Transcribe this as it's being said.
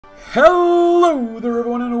Hello there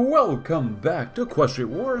everyone and welcome back to Equestria At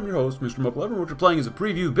War. I'm your host, Mr. Moke11, which we're playing as a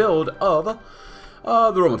preview build of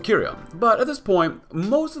the Realm of Kiria. But at this point,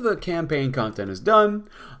 most of the campaign content is done,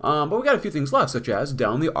 but we got a few things left, such as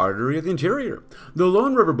down the artery of the interior. The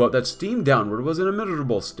lone riverboat that steamed downward was in a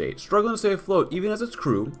miserable state, struggling to stay afloat even as its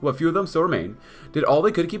crew, what few of them still remain, did all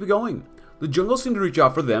they could to keep it going. The jungle seemed to reach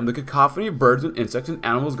out for them, the cacophony of birds and insects and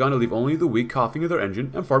animals gone to leave only the weak coughing of their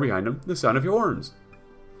engine, and far behind them, the sound of your horns.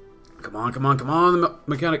 Come on, come on, come on, the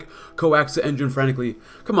mechanic coaxed the engine frantically.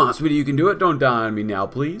 Come on, sweetie, you can do it. Don't die on me now,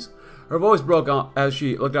 please. Her voice broke out as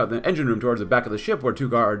she looked out the engine room towards the back of the ship where two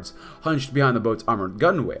guards hunched behind the boat's armored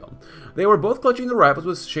gunwale. They were both clutching their rifles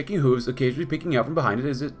with shaking hooves, occasionally peeking out from behind it.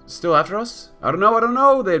 Is it still after us? I don't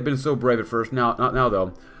know. They had been so brave at first. Not now,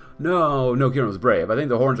 though. No, Kieran was brave. I think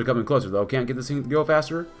the horns are coming closer, though. Can't get this thing to go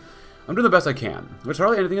faster? I'm doing the best I can. There's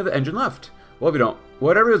hardly anything of the engine left. Well, if you don't,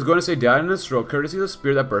 whatever he was going to say died in his throat, courtesy of the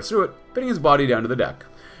spear that burst through it, pinning his body down to the deck.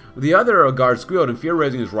 The other guard squealed in fear,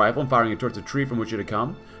 raising his rifle and firing it towards the tree from which it had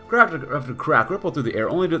come. Crack after crack rippled through the air,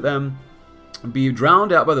 only to them be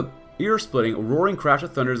drowned out by the ear-splitting, roaring crash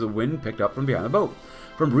of thunder as the wind picked up from behind the boat.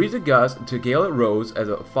 From breeze to gust to gale it rose as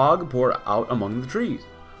a fog poured out among the trees.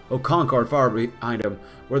 Concord far behind him,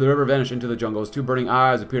 where the river vanished into the jungles, two burning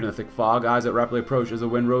eyes appeared in the thick fog, eyes that rapidly approached as the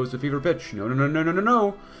wind rose to fever pitch.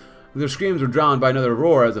 No. Their screams were drowned by another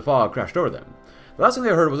roar as the fog crashed over them. The last thing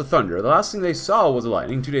they heard was the thunder. The last thing they saw was the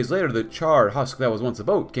lightning. 2 days later, the charred husk that was once a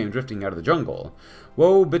boat came drifting out of the jungle.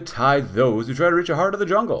 Woe betide those who try to reach the heart of the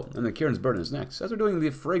jungle. And the Kieran's burden is next, as we're doing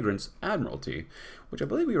the Fragrance Admiralty, which I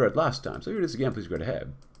believe we read last time. So if you read this again, please go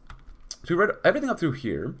ahead. So we read everything up through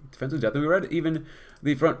here, Defense of Death, and we read even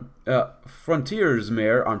the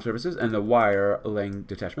Frontiersmare Armed Services and the Wire-laying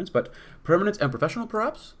detachments, but permanent and professional,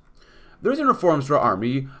 perhaps? The recent reforms to our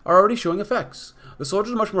army are already showing effects. The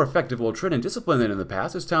soldiers are much more effective, well-trained, and disciplined than in the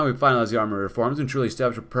past. It's time we finalize the army reforms and truly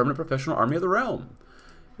establish a permanent professional army of the realm.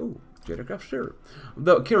 Ooh, Jadacraft, sure.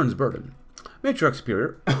 The Kieran's Burden. Matriarch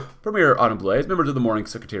Superior, Premier Autumn Blaze, members of the Morning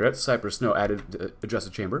Secretariat, Cypress Snow added to address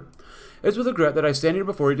the chamber. It is with regret that I stand here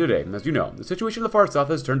before you today. As you know, the situation in the far south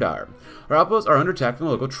has turned dire. Our outposts are under attack from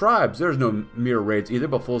the local tribes. There is no mere raids either,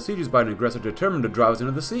 but full sieges by an aggressor determined to drive us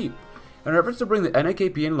into the sea. In efforts to bring the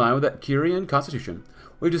NAKP in line with the Kirian constitution,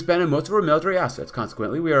 we've disbanded most of our military assets.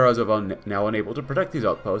 Consequently, we are as of now unable to protect these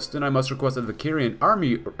outposts, and I must request that the Kirian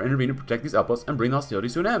army intervene to protect these outposts and bring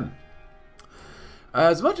hostilities to an end.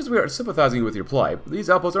 As much as we are sympathizing with your plight, these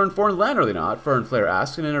outposts are in foreign land, are they not? Fernflare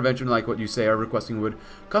asks. An intervention like what you say are requesting would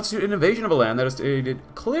constitute an invasion of a land that is stated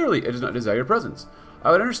clearly it does not desire your presence.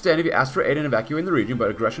 I would understand if you asked for aid in evacuating the region,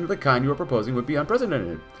 but aggression of the kind you are proposing would be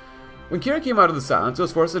unprecedented. When Kira came out of the silence,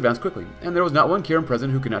 those forces advanced quickly, and there was not one Kiran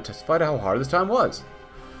present who could not testify to how hard this time was.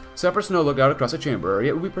 Cypress Snow looked out across the chamber,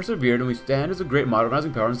 yet we persevered and we stand as a great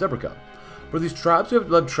modernizing power in Zebrica. For these tribes who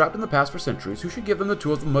have lived trapped in the past for centuries, who should give them the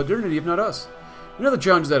tools of modernity if not us? We know the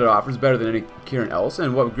challenges that it offers better than any Kiran else,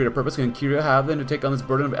 and what greater purpose can Kiria have than to take on this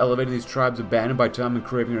burden of elevating these tribes abandoned by time and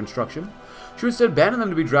craving their instruction? Should we instead abandon them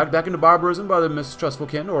to be dragged back into barbarism by their mistrustful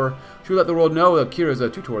kin, or should we let the world know that Kiria is a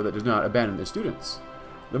tutor that does not abandon their students?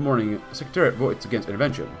 The Morning Secretariat votes against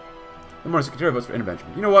intervention. The Morning Secretariat votes for intervention.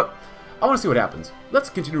 You know what? I want to see what happens. Let's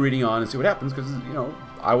continue reading on and see what happens, because, you know,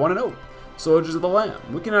 I want to know. Soldiers of the Lamb.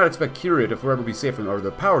 We cannot expect Kiria to forever be safe from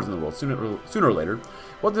the powers in the world. Sooner or later,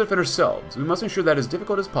 we'll have to defend ourselves. We must ensure that as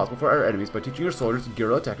difficult as possible for our enemies by teaching our soldiers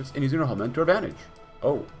guerrilla tactics and using our homeland to our advantage.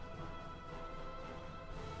 Oh.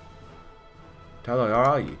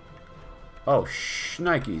 Talarai. Oh,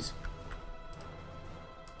 shnikes.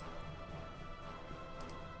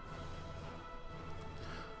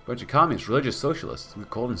 Bunch of communists, religious socialists, in the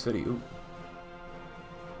Golden City. Ooh.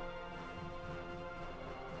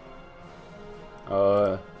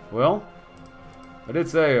 Well, I did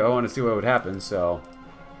say I want to see what would happen, so.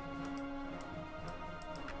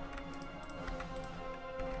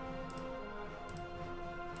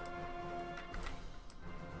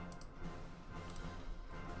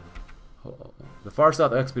 The Far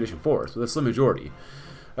South Expedition Force, with a slim majority.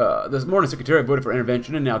 This morning, Secretariat voted for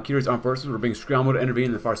intervention, and now Kiria's armed forces were being scrambled to intervene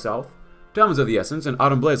in the far south. Time was of the essence, and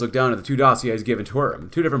Autumn Blaze looked down at the two dossiers given to her.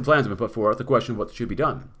 Two different plans have been put forth, the question of what should be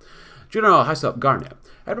done. General Hyslop Garnet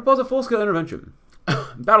had proposed a full-scale intervention.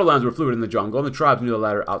 Battle lines were fluid in the jungle, and the tribes knew the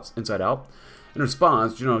latter inside out. In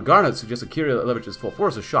response, General Garnet suggested Kiria leverage his full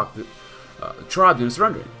force to shock the tribes into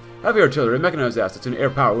surrendering. Heavy artillery, mechanized assets, and air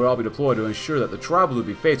power would all be deployed to ensure that the tribes would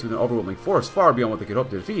be faced with an overwhelming force far beyond what they could hope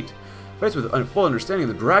to defeat. Faced with a full understanding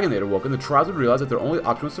of the dragon they had awoken, the tribes would realize that their only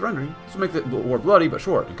option was surrendering. This would make the war bloody but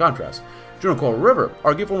short. In contrast, General Coral River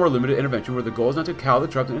argued for more limited intervention where the goal is not to cow the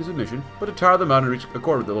tribes into submission, but to tire them out and reach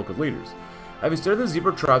accord with the local leaders. Having studied the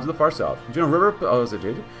zebra tribes of the far south, General River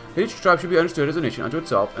posited that each tribe should be understood as a nation unto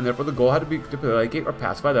itself, and therefore the goal had to be to placate or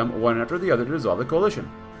pacify them one after the other to dissolve the coalition.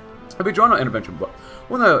 It would be drawn on intervention, but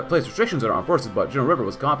one that placed restrictions on armed forces, but General River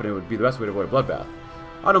was confident it would be the best way to avoid a bloodbath.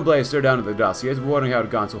 Autumn Blaze stared down at the dossiers, wondering how it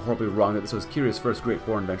had gone so horribly wrong that this was Kiria's first great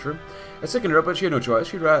foreign venture. It sickened her, but she had no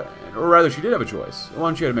choice. Or rather, she did have a choice.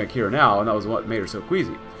 One she had to make here now, and that was what made her so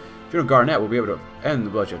queasy. General Garnett will be able to end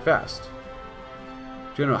the bloodshed fast.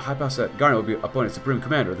 General Hoi4 Garnett will be appointed Supreme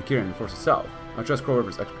Commander of the Kirian Force itself. I trust Coral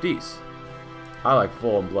River's expertise. I like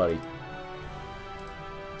full and bloody.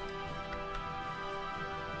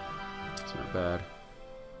 It's not bad.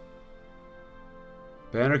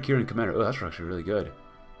 Banner Kirian Commander. Oh, that's actually really good.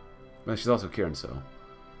 But she's also Kirian, so.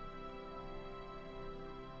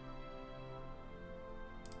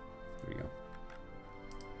 There you go.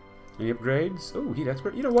 Any upgrades? Oh, Heat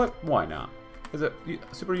Expert. You know what? Why not? Is it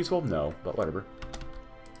super useful? No, but whatever.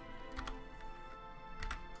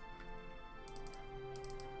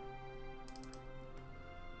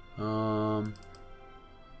 I'm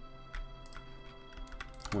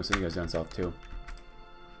gonna send you guys down south too.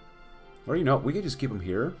 Or you know, we could just keep them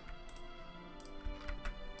here.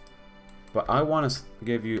 But I want to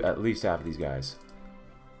give you at least half of these guys.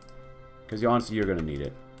 Because honestly, you're gonna need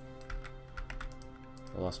it.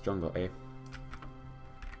 The Lost Jungle, eh?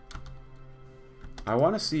 I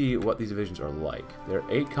want to see what these divisions are like. They're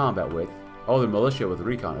 8 combat with. Oh, they're militia with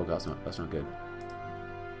recon. Oh, that's not good.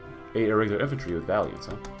 8 irregular infantry with valiance,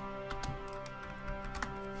 huh?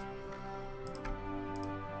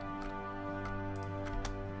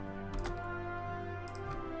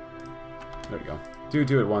 There we go.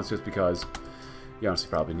 Do it once just because you honestly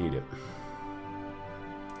probably need it.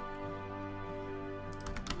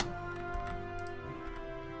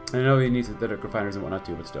 I know he needs synthetic refiners and whatnot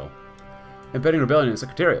too, but still. Impending rebellion in the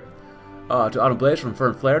Secretariat. To Autumn Blaze from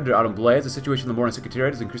Fern Flare to Autumn Blaze, the situation in the Morning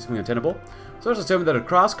Secretariat is increasingly untenable. Sources tell me that a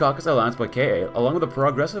cross-caucus alliance by KA, along with a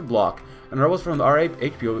progressive bloc, and rebels from the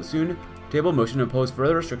RHP will soon table motion to impose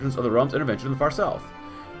further restrictions of the realm's intervention in the far south.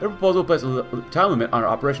 Their proposal will place a time limit on our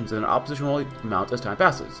operations and an opposition will mount as time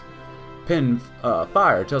passes. Pin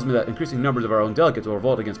Fire tells me that increasing numbers of our own delegates will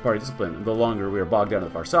revolt against party discipline the longer we are bogged down in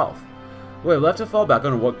the far south. We have left to fall back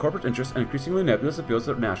on what corporate interests and increasingly nebulous appeals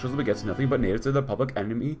that nationalism begets nothing but natives to the public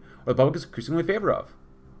enemy, or the public is increasingly in favor of.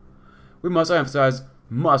 We must, I emphasize,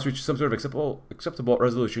 must reach some sort of acceptable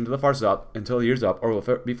resolution to the far south until the year's up, or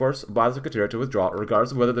we'll be forced by the Secretariat to withdraw,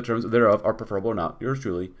 regardless of whether the terms thereof are preferable or not. Yours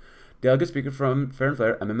truly, Delegate Speaker from Fair and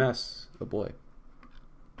Flare, MMS. Oh boy.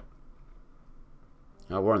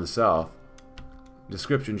 Now we're in the south.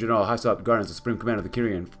 Description: General Hoi4 Garnett, the Supreme Commander of the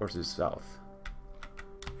Kirian Forces South.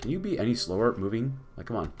 Can you be any slower moving? Like,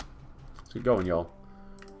 come on. Let's get going, y'all.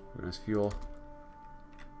 Nice fuel.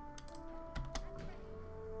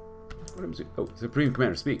 Oh, Supreme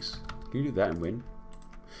Commander speaks. Can you do that and win?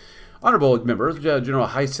 Honorable members, General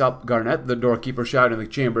Hoi4 Garnett, the doorkeeper shouted in the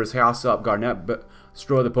chambers, Hoi4 Garnett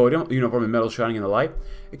strode the podium, uniform and medal shining in the light.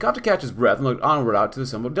 He coughed to catch his breath and looked onward out to the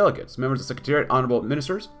assembled delegates, members of the Secretariat, honorable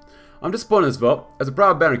ministers. I'm disappointed in this vote. As a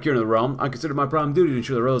proud banner Kirian of the realm, I consider my prime duty to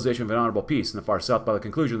ensure the realization of an honorable peace in the far south by the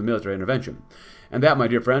conclusion of the military intervention. And that, my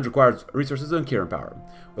dear friends, requires resources and Kirian power.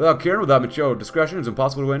 Without Kirian, without mature discretion, it's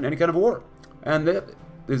impossible to win any kind of war. And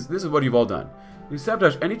this is what you've all done. You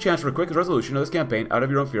sabotage any chance for a quick resolution of this campaign out of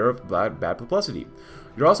your own fear of bad publicity.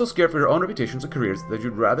 You're also scared for your own reputations and careers that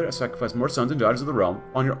you'd rather sacrifice more sons and daughters of the realm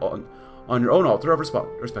on your own altar of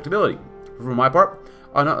respectability. For my part,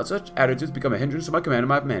 I'll not let such attitudes become a hindrance to my command and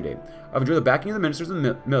my mandate. I've enjoyed the backing of the ministers and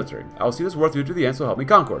the military. I will see this war through to the end, so help me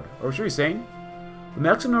Concord. Are we sure he's sane? The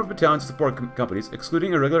maximum number of battalions and support companies,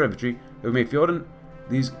 excluding irregular infantry, that we may field in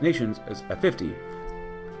these nations is at 50.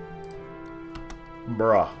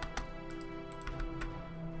 Bruh.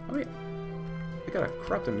 I mean, they got a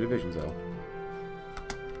crap ton of divisions, though.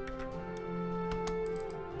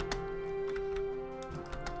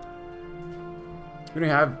 We don't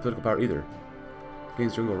have political power either.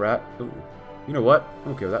 Against Jungle Rat. Ooh. You know what?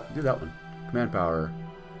 I'm okay with that. Do that one. Command power.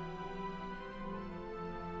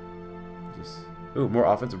 Just. Ooh, more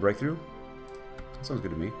offensive breakthrough? That sounds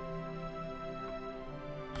good to me.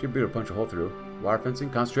 Should be able to punch a hole through. Wire fencing,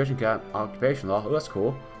 concentration camp, occupation law. Oh, that's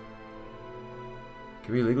cool.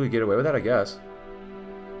 Can we legally get away with that? I guess.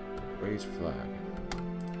 Raise flag.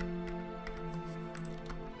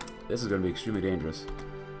 This is going to be extremely dangerous.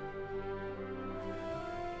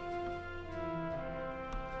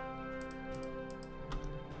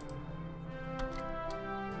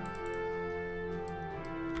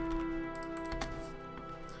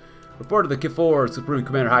 Report of the Hoi4 Supreme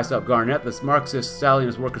Commander Hoi4 Garnett, this Marxist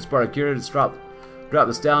Stalinist workers' party Kirian Drop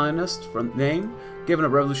the Stalinist from name. Given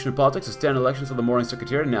up revolutionary politics, to stand elections for the Morning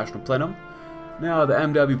Secretariat and National Plenum. Now, the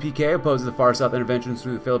MWPK opposes the far south interventions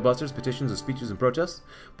through the filibusters, petitions, and speeches and protests,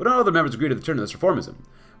 but not all other members agree to the turn of this reformism.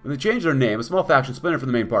 When they changed their name, a small faction splintered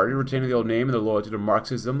from the main party, retaining the old name and their loyalty to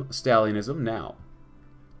Marxism, Stalinism now.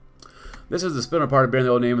 This is the splinter party bearing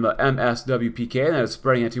the old name of the MSWPK, and that is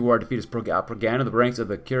spreading anti-war defeatist propaganda in the ranks of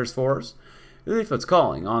the Hoi4s. The leaflet's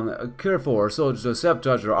calling on the Hoi4 soldiers to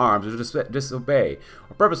sabotage their arms or to disobey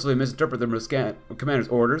or purposely misinterpret their commander's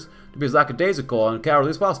orders to be as lackadaisical and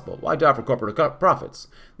cowardly as possible. Why die for corporate profits?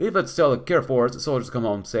 The leaflets tell the Hoi4s that soldiers come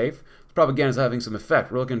home safe. This propaganda is having some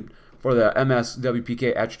effect. We're looking for the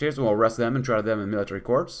MSWPK agitators, and we'll arrest them and try them in military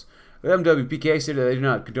courts. The MWPK stated that they do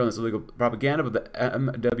not condone this illegal propaganda, but the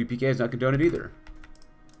MWPK does not condone it either.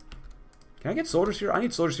 Can I get soldiers here? I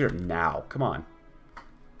need soldiers here now. Come on.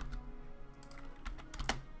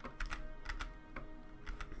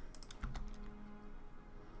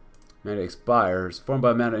 Mandate expires. Formed by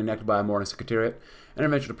a mandate enacted by a Morning Secretariat.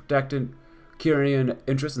 Intervention to protect Kirian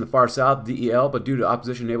interests in the far south, DEL, but due to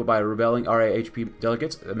opposition enabled by rebelling RAHP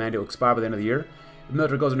delegates, the mandate will expire by the end of the year. If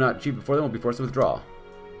military goals are not achieved before then, will be forced to withdraw.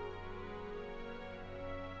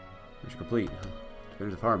 Mission complete.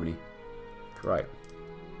 Defenders of Harmony. Right.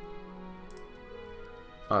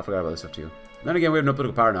 Oh, I forgot about this stuff too. Then again, we have no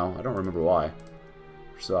political power now. I don't remember why.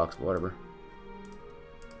 Which sucks, but whatever.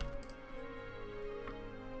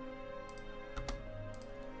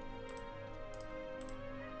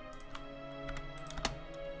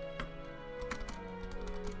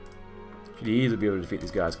 Should easily be able to defeat these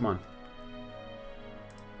guys. Come on.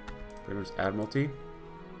 British Admiralty.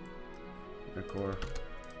 Air Corps.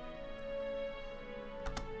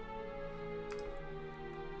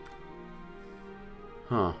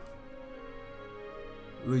 Huh.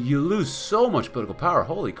 You lose so much political power.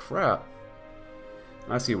 Holy crap.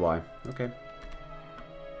 I see why. Okay.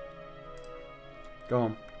 Go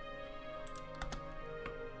home.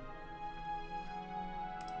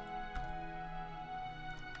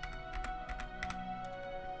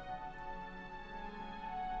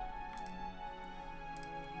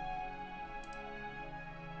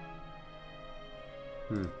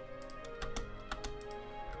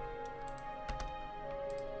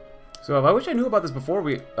 So I wish I knew about this before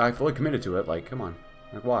I fully committed to it. Like, come on.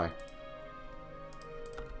 Like, why?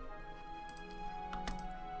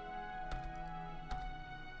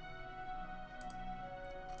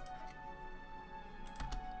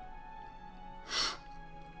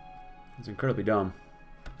 It's incredibly dumb.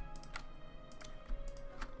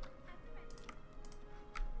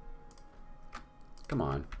 Come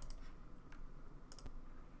on.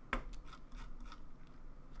 There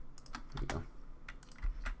we go.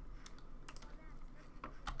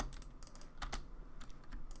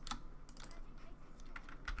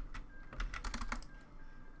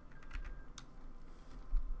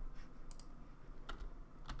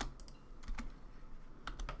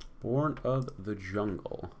 Born of the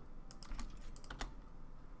Jungle.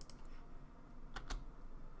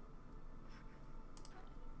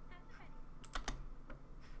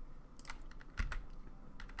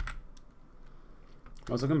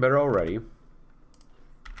 Well, it's looking better already.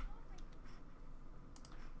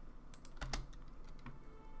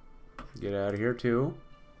 Get out of here too.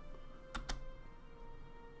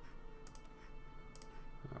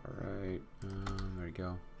 Alright, there we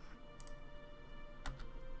go.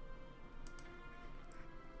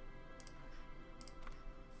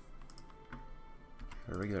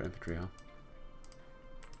 Regular infantry, huh?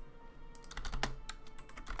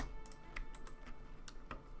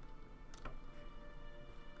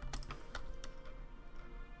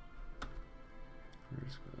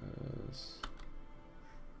 Where's this?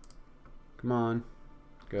 Come on.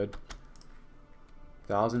 Good.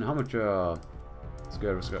 1,000. How much, it's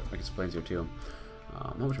good. Let's go. I guess planes here too.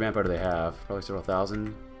 How much manpower do they have? Probably several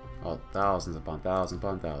thousand. Oh, thousands upon thousands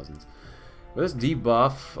upon thousands. With this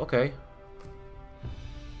debuff, okay.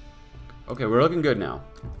 Okay, we're looking good now.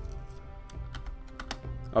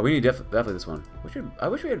 Oh, we need definitely this one. I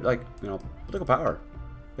wish we had, like, you know, political power.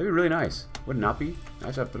 That'd be really nice. Would it not be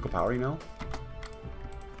nice to have political power, you know?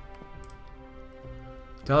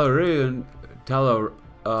 Talarayan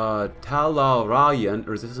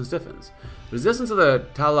resistance stiffens. Resistance of the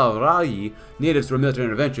Talarayi natives to a military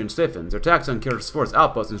intervention stiffens. Their attacks on Kira's force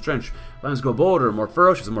outposts and trench lines grow bolder, more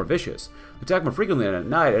ferocious, and more vicious. They attack more frequently and at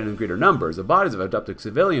night and in greater numbers. The bodies of abducted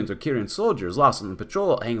civilians or Kirian soldiers lost on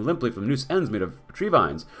patrol hang limply from loose ends made of tree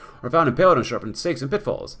vines, or found impaled on sharpened stakes and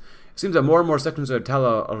pitfalls. If seems that more and more sections of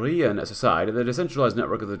Talarian society, the decentralized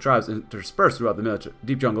network of the tribes interspersed throughout the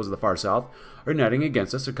deep jungles of the far south, are uniting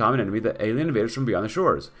against us, a common enemy, the alien invaders from beyond the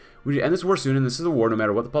shores. We need to end this war soon, and this is a war no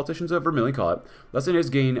matter what the politicians of Vermilion call it. Let's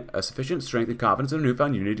gain a sufficient strength and confidence in a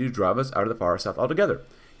newfound unity to drive us out of the far south altogether.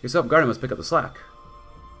 His self-guarding must pick up the slack.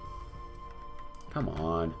 Come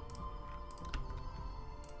on.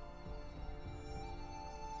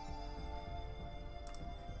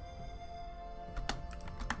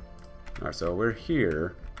 Alright, so we're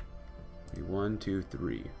here. 1, 2,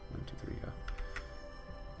 3. 1, 2, 3, yeah.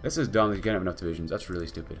 This is dumb that you can't have enough divisions. That's really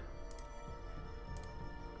stupid.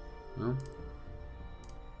 Well.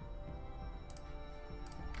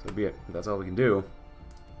 So be it. That's all we can do.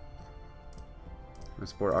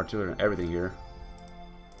 Let's support artillery and everything here.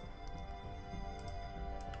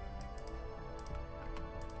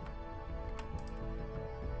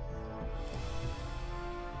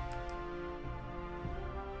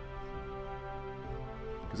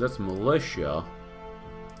 Because that's militia.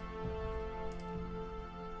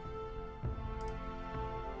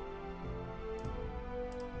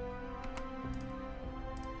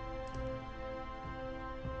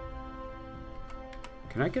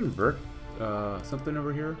 Can I convert something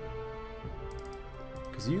over here?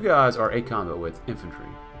 Because you guys are a combat with infantry.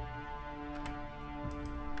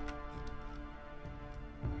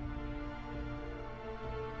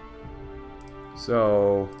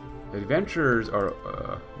 So, adventurers are...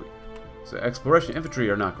 so exploration infantry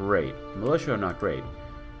are not great. Militia are not great.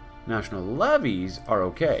 National levies are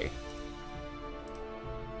okay.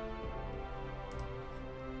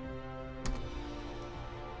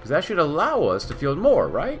 Because that should allow us to field more,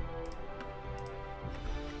 right?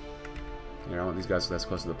 Here, I want these guys that's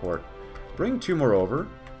close to the port. Bring 2 more over.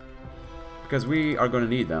 Because we are going to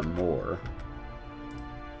need them more.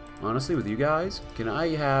 Honestly, with you guys, can I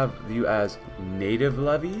have you as native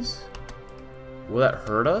levies? Will that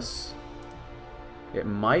hurt us? It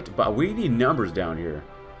might, but we need numbers down here.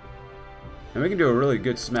 And we can do a really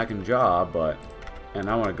good smacking job, but... And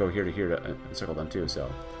I want to go here to encircle them too,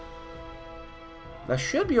 so... That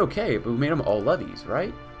should be okay, but we made them all levies,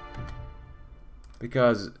 right?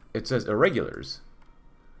 Because it says irregulars.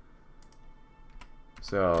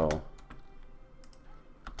 So...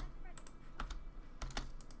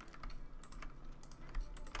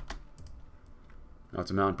 Oh,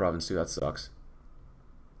 it's a mountain province too, that sucks.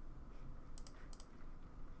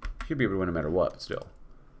 Should be able to win no matter what, but still.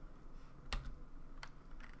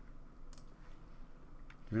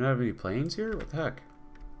 Do we not have any planes here? What the heck?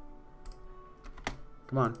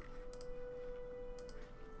 Come on.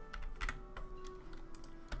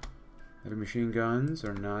 Heavy machine guns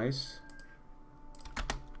are nice.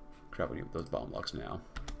 Crap, we need those bomb blocks now.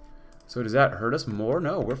 So does that hurt us more?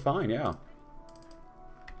 No, we're fine, yeah.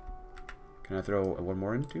 Can I throw one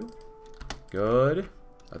more in too? Good.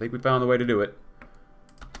 I think we found the way to do it.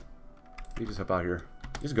 You just hop out here.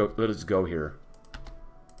 Just go. Let us go here.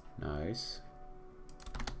 Nice.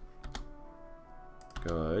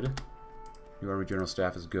 Good. New Army General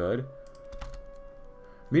Staff is good.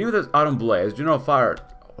 Meeting with the Autumn Blaze, General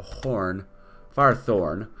Firethorn,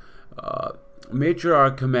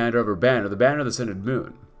 Matriarch Commander of her banner, the Banner of the Scented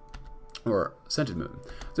Moon. Or Scented Moon.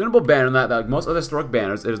 It's a notable banner in that, like most other historic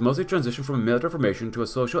banners, it has mostly transitioned from a military formation to a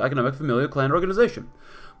social, economic, familial clan organization,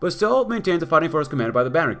 but still maintains a fighting force commanded by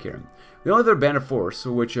the Banner King. The only other banner force,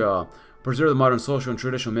 which preserve the modern social and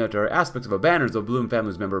traditional military aspects of a banner, is the Bloom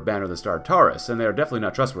family's member Banner of the Star Taurus, and they are definitely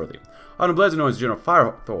not trustworthy. Autumn Blaze is known as General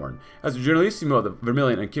Firethorn, as the Generalissimo of the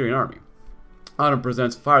Vermilion and Kirian army. Autumn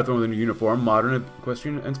presents Firethorn with a new uniform, modern,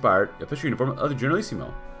 equestrian-inspired official uniform of the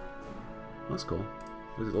Generalissimo. That's cool.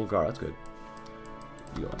 There's a little guard, that's good.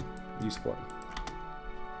 You go in. You support him.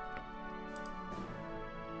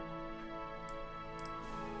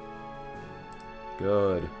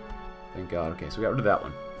 Good. Thank God. Okay, so we got rid of that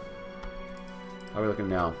one. How are we looking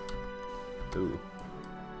now? Ooh.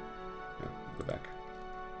 Yeah, go back.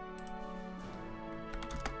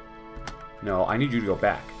 No, I need you to go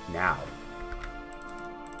back. Now.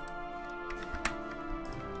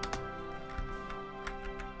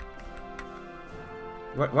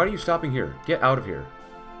 Why are you stopping here? Get out of here.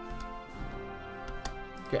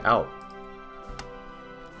 Get out.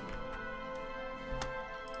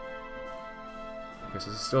 Okay, so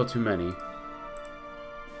this is still too many.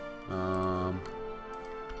 There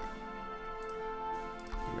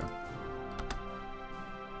you go.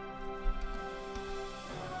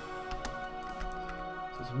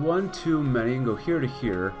 So it's one too many. You can go here to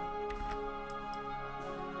here.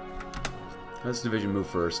 Let's division move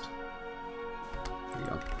first. There you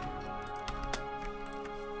go.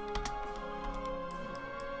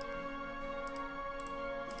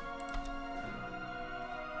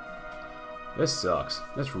 This sucks.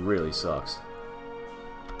 This really sucks.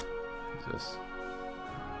 What's this?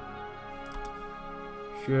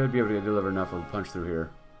 Should be able to deliver enough of a punch through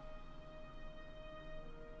here.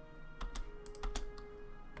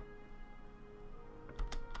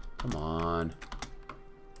 Come on.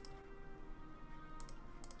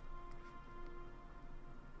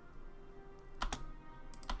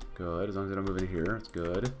 Good, as long as I don't move in here, it's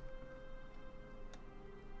good.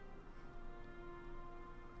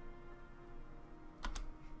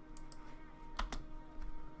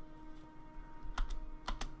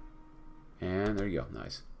 And there you go,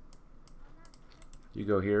 nice. You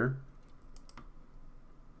go here.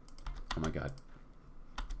 Oh my god.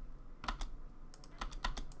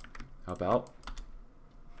 Help out.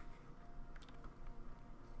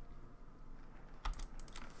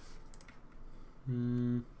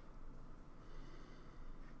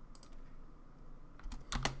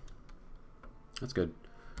 That's good.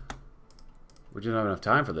 We didn't have enough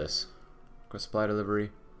time for this. Request supply delivery.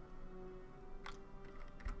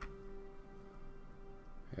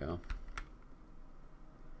 Yeah.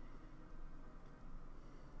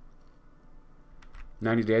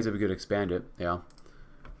 $90 days if we could expand it. Yeah.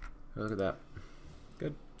 Look at that.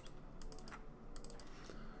 Good.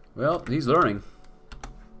 Well, he's learning.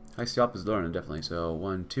 High stop is learning, definitely. So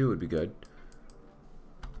 1, 2 would be good.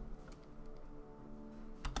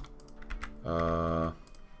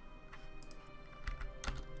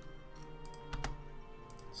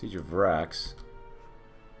 Siege of Vrax.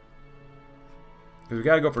 Because we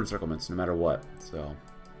gotta go for encirclements no matter what, so.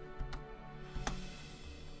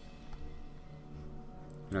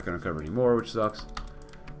 You're not gonna recover anymore, which sucks.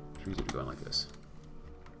 We keep going like this.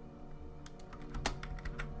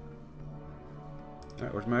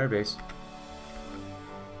 Alright, where's my air base?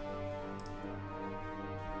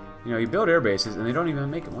 You know, you build air bases and they don't even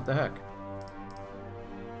make them. What the heck?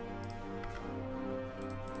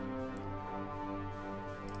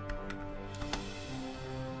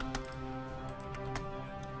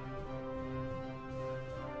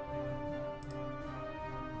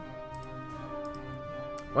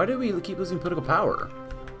 Why do we keep losing political power?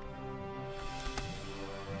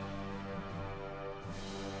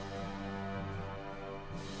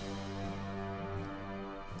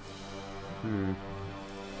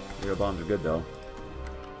 Air bombs are good though.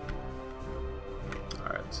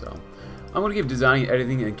 Alright, so I'm gonna keep designing,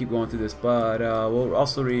 editing, and keep going through this, but we'll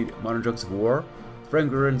also read Modern Junks of War.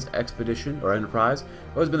 Franklin's Expedition, or Enterprise, has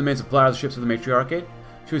always been the main supplier of the ships of the Matriarchate.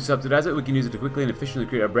 Should we subsidize it, we can use it to quickly and efficiently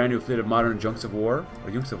create a brand new fleet of modern Junks of War,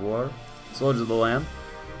 or Junks of War, Soldiers of the Lamb.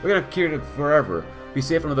 We're gonna carry it forever. Be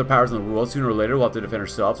safe from other powers in the world. Sooner or later, we'll have to defend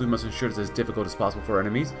ourselves. We must ensure it's as difficult as possible for our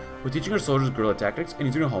enemies. We're teaching our soldiers guerrilla tactics and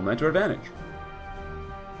using our homeland to our advantage.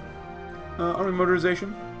 Army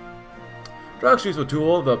motorization. Drugs useful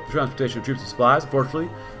tool, the transportation of troops and supplies. Unfortunately,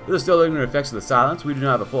 there are still ignorant effects of the silence. We do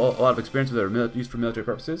not have a lot of experience with their use for military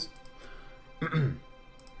purposes.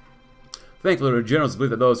 Thankfully, our generals believe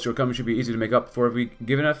that those shortcomings should be easy to make up for if we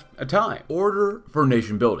give enough time. Order for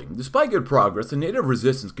nation building. Despite good progress, the native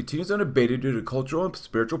resistance continues unabated due to cultural and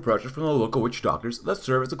spiritual pressures from the local witch doctors that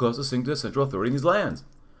serve as the closest thing to the central authority in these lands.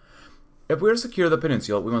 If we are to secure the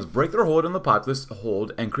peninsula, we must break their hold on the populous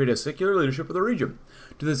hold and create a secular leadership for the region.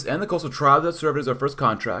 To this end, the coastal tribes that served as our first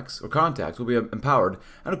contacts will be empowered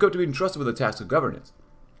and equipped to be entrusted with the task of governance.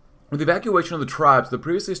 With the evacuation of the tribes to the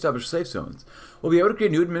previously established safe zones, we'll be able to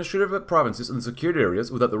create new administrative provinces in the secured areas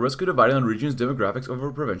without the risk of dividing the region's demographics over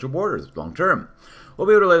provincial borders. Long term, we'll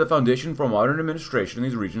be able to lay the foundation for modern administration in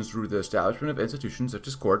these regions through the establishment of institutions such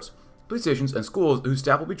as courts, police stations, and schools whose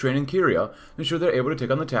staff will be trained in Kiria to ensure they're able to take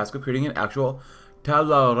on the task of creating an actual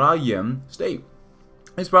Talarayan state.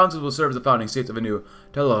 These provinces will serve as the founding states of a new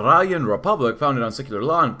Talarayan republic founded on secular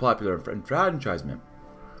law and popular enfranchisement.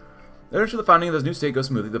 In order for the founding of this new state goes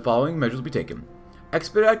smoothly, the following measures will be taken.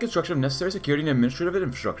 Expedite construction of necessary security and administrative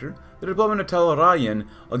infrastructure, the deployment of Talarayan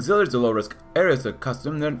auxiliaries to low-risk areas to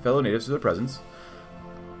accustom their fellow natives to their presence,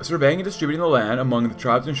 surveying and distributing the land among the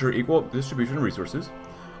tribes to ensure equal distribution of resources,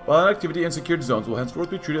 while activity in secured zones will henceforth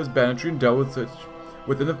be treated as banditry and dealt with such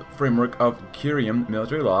within the framework of Kirian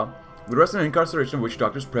military law, with arrest and incarceration of witch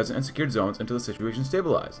doctors present in secured zones until the situation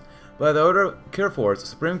stabilized. By the order of Kirifor's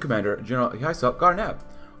Supreme Commander, General Hoi4 Garnett.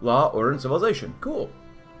 Law, order, and civilization. Cool.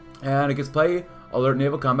 And it gets play, alert,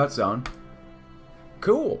 naval combat sound.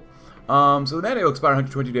 Cool. So the mandate will expire in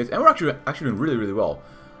 120 days, and we're actually doing really, really well.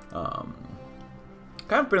 Kind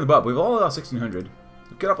of putting the butt. We've all lost 1,600.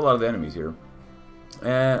 We've cut off a lot of the enemies here.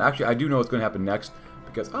 And actually, I do know what's going to happen next,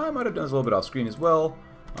 because I might have done this a little bit off screen as well.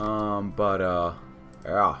 Yeah.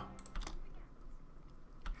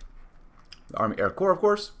 The Army Air Corps, of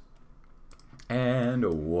course.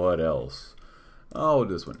 And what else? Oh, we'll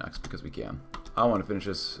do this one next because we can. I want to finish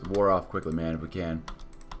this war off quickly, man, if we can.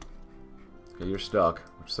 Okay, you're stuck,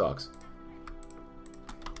 which sucks.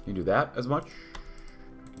 Can you do that as much?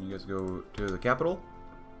 Can you guys go to the capital?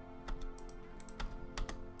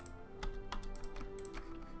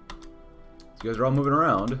 You guys are all moving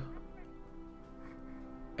around.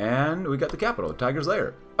 And we got the capital, Tiger's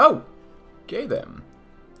Lair. Oh! Okay then.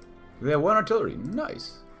 They have 1 artillery.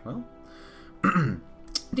 Nice. Well.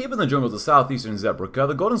 Deep in the jungles of southeastern Zebrica,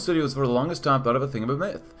 the Golden City was for the longest time thought of a thing of a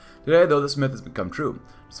myth. Today, though, this myth has become true.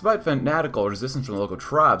 Despite fanatical resistance from the local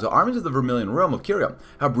tribes, the armies of the Vermilion Realm of Kiria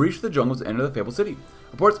have breached the jungles and entered the fabled city.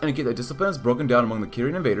 Reports indicate that discipline has broken down among the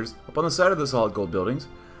Kirian invaders upon the side of the solid gold buildings,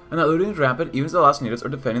 and that looting is rampant even as the last natives are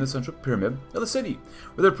defending the central pyramid of the city,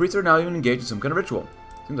 where their priests are now even engaged in some kind of ritual.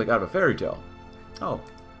 Seems like out of a fairy tale. Oh.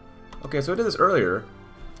 Okay, so I did this earlier.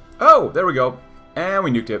 Oh, there we go. And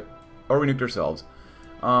we nuked it. Or we nuked ourselves.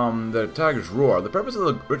 The Tiger's Roar. The purpose of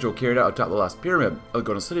the ritual carried out atop the last pyramid of the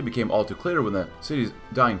Golden City became all too clear when the city's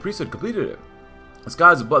dying priesthood completed it. The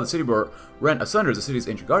skies above the city were rent asunder as the city's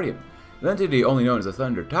ancient guardian. The entity, only known as the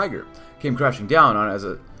Thunder Tiger, came crashing down on it as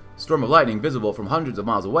a storm of lightning visible from hundreds of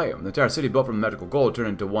miles away. The entire city, built from magical gold, turned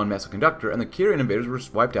into one massive conductor, and the Kirian invaders were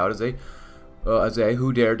wiped out as they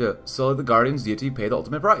who dared to sully the Guardian's deity pay the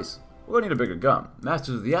ultimate price. We're going to need a bigger gun.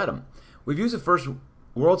 Masters of the Atom. We've used the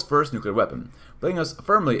world's first nuclear weapon, putting us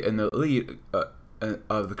firmly in the lead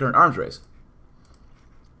of the current arms race.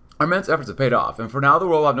 Our immense efforts have paid off, and for now the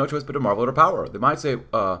world will have no choice but to marvel at our power. They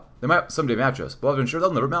might someday match us, but I've been sure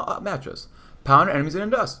they'll never match us. Pound our enemies in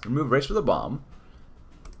dust. Remove race for the bomb.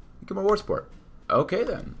 Become a war sport. Okay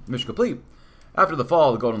then. Mission complete. After the fall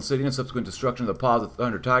of the Golden City and subsequent destruction of the paws of the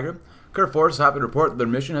Thunder Tiger, Curve Force is happy to report that their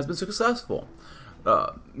mission has been successful.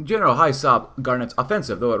 General High saw Garnet's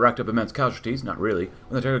offensive, though it racked up immense casualties. Not really.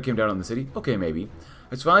 When the Tiger came down on the city, okay, maybe.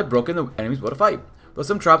 It's finally broken the enemy's will to fight. Though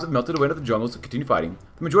some tribes have melted away into the jungles to continue fighting,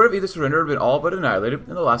 the majority of either surrendered or have been all but annihilated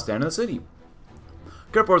in the last stand in the city.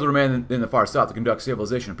 Curve Force will remain in the far south to conduct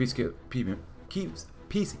stabilization and peacekeeping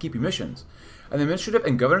missions, and the administrative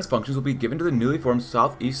and governance functions will be given to the newly formed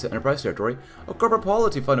Southeast Enterprise Territory, a corporate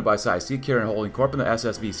polity funded by SciC, Kirian Holding Corp, and the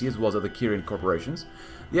SSVC, as well as other Kirian corporations.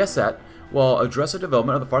 The SSAT will address the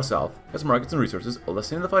development of the far south, its markets and resources,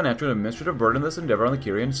 lessening the financial and administrative burden of this endeavor on the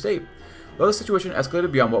Kirian state. Though the situation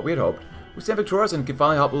escalated beyond what we had hoped, we stand victorious and can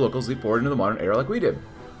finally help the locals leap forward into the modern era like we did.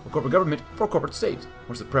 A corporate government for a corporate state,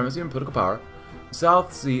 where supremacy and political power, the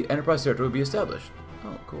South Sea Enterprise Territory will be established.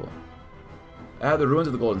 Oh, cool. Add the ruins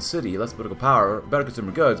of the Golden City, less political power, better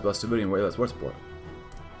consumer goods, but stability and way less war support.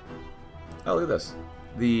 Oh, look at this.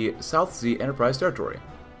 The South Sea Enterprise Territory.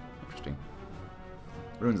 Interesting.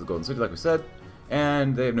 Ruins of the Golden City, like we said,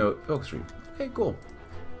 and they have no focus tree. Okay, cool.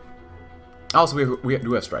 Also, we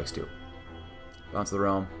do have strikes too. Bounce the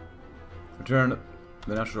realm. Return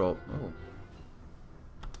the natural. Oh,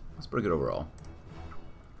 that's pretty good overall.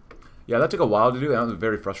 Yeah, that took a while to do. That was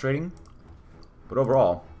very frustrating, but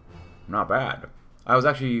overall, not bad. I was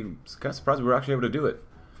actually kind of surprised we were actually able to do it.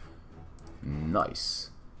 Nice.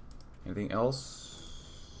 Anything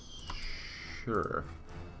else? Sure.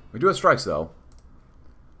 We do have strikes though.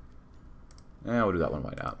 Yeah, we'll do that one.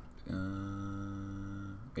 Why not?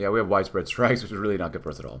 Yeah, we have widespread strikes, which is really not good for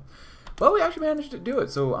us at all. But we actually managed to do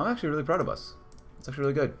it, so I'm actually really proud of us. It's actually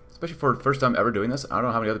really good, especially for the first time ever doing this. I don't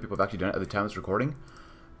know how many other people have actually done it at the time of this recording,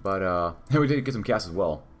 but we did get some casts as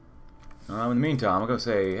well. In the meantime, I'm going to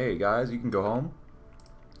say, hey guys, you can go home,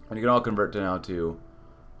 and you can all convert to now to,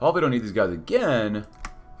 hopefully we don't need these guys again,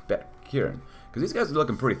 back here, because these guys are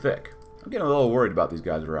looking pretty thick. I'm getting a little worried about these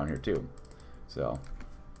guys around here too, so.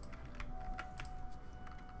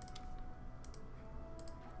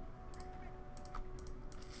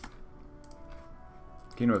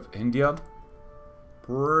 Kingdom of India,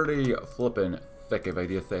 pretty flippin' thick if I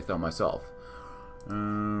do say so myself. We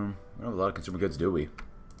don't have a lot of consumer goods, do we?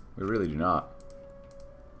 We really do not.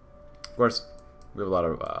 Of course, we have a lot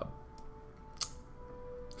of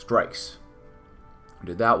strikes. We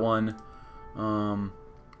did that one.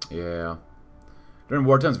 Yeah. During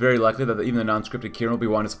wartime, it's very likely that even the non-scripted Kirian will be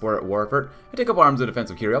wanting to support at war effort and take up arms in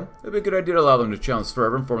defense of Kiria. It would be a good idea to allow them to challenge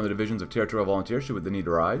fervor and form the divisions of territorial volunteers should the need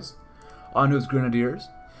arise. On to his grenadiers.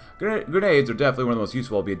 Grenades are definitely one of the most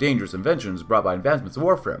useful, albeit dangerous, inventions brought by advancements in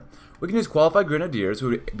warfare. We can use qualified grenadiers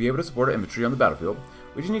who would be able to support our infantry on the battlefield.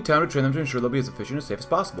 We just need time to train them to ensure they'll be as efficient and safe as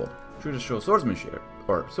possible. Sure to show swordsmanship,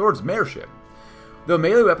 or swordsmanship. Though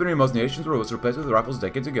melee weaponry in most nations was replaced with rifles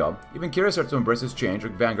decades ago, even Kiria starts to embrace this change.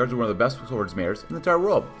 Our vanguards are one of the best swordsmayers in the entire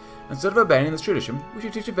world. Instead of abandoning this tradition, we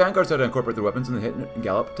should teach the vanguards how to incorporate their weapons in the hit and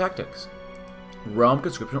gallop tactics. Realm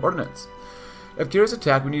Conscription Ordnance. If Kiria's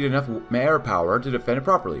attack, we need enough air power to defend it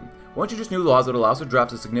properly. We introduce new laws that allow us to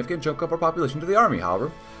draft a significant chunk of our population to the army,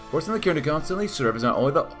 however. Forcing the Kirin to constantly serve is not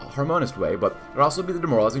only the harmonious way, but it will also be the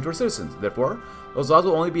demoralizing to our citizens. Therefore, those laws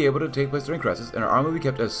will only be able to take place during crisis, and our army will be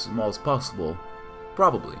kept as small as possible.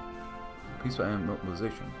 Probably. Peace by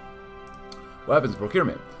mobilization. Weapons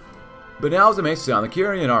procurement. But now, as it may sound, the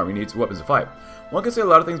Kirian army needs weapons to fight. One can say a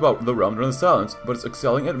lot of things about the realm during the silence, but its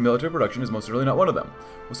excelling at military production is most certainly not one of them.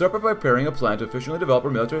 We'll start by preparing a plan to efficiently develop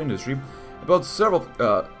our military industry and build several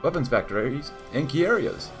weapons factories in key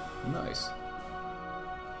areas. Nice.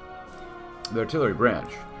 The artillery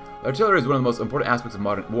branch. The artillery is one of the most important aspects of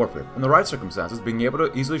modern warfare. In the right circumstances, being able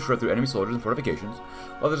to easily shred through enemy soldiers and fortifications,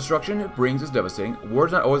 while the destruction it brings is devastating, war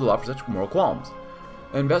does not always allow for such moral qualms.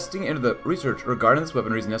 Investing into the research regarding this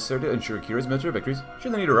weaponry is necessary to ensure Kiria's military victories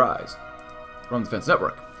should the need arise. Realm Defense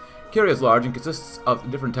Network. Kiria is large and consists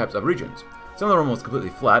of different types of regions. Some of them are almost completely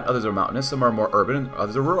flat, others are mountainous, some are more urban, and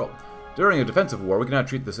others are rural. During a defensive war, we cannot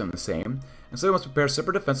treat them the same, and so we must prepare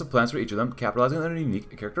separate defensive plans for each of them, capitalizing on their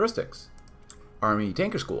unique characteristics. Army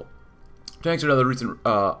Tanker School. Tanks are another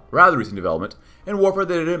rather recent development. In warfare,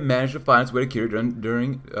 they didn't manage to find its way to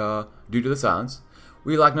Kiria due to the silence.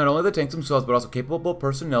 We lack not only the tanks themselves, but also capable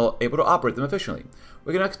personnel able to operate them efficiently.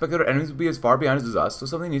 We cannot expect that our enemies will be as far behind as us, so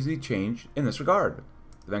something needs to be changed in this regard.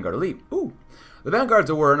 The Vanguard Elite. Ooh. The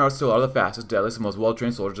Vanguards were and are still the fastest, deadliest, and most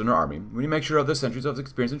well-trained soldiers in our army. We need to make sure of their centuries of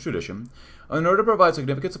experience and tradition, in order to provide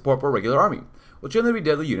significant support for a regular army. While generally be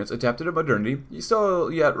deadly units, adapted to modernity,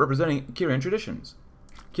 still yet representing Kirian traditions.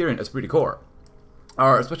 Kirian Esprit de Corps.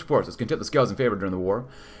 Our special forces can tip the scales in favor during the war.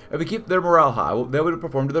 If we keep their morale high, they will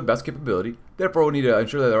perform to their best capability. Therefore, we need to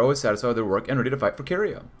ensure that they are always satisfied with their work and ready to fight for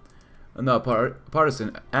Kiria. And the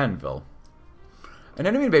partisan anvil. An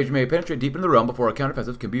enemy invasion may penetrate deep into the realm before a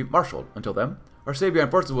counteroffensive can be marshaled. Until then, our Sabian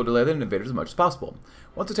forces will delay the invaders as much as possible.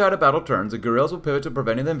 Once the tide of battle turns, the guerrillas will pivot to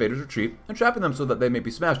preventing the invaders' retreat and trapping them so that they may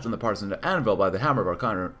be smashed on the partisan anvil by the hammer of our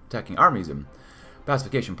counter-attacking armies. And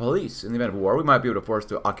pacification police. In the event of war, we might be able to force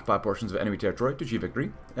to occupy portions of enemy territory to achieve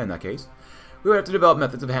victory. In that case, we would have to develop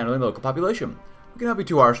methods of handling the local population. We cannot be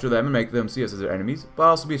too harsh to them and make them see us as their enemies, but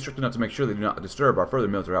also be strict enough to make sure they do not disturb our further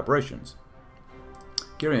military operations.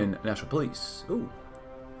 Kirian National Police. Ooh.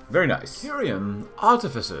 Very nice. Kirian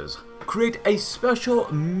Artificers. Create a special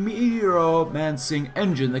meteoromancing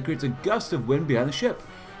engine that creates a gust of wind behind the ship,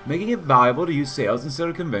 making it viable to use sails instead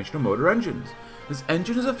of conventional motor engines. This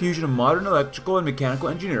engine is a fusion of modern electrical and mechanical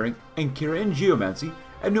engineering and Kirian geomancy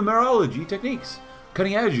and numerology techniques.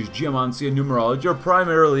 Cutting-edge geomancy and numerology are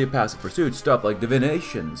primarily passive pursuits, stuff like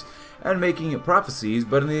divinations and making prophecies,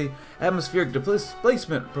 but in the atmospheric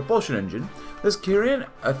displacement propulsion engine, this Kirian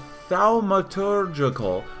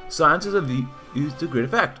thaumaturgical sciences are used to great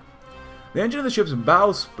effect. The engine of the ship's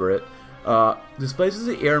bowsprit displaces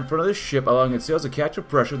the air in front of the ship, allowing its sails to catch a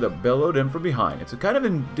pressure that bellowed in from behind. It's a kind of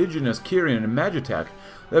indigenous Kirian magitech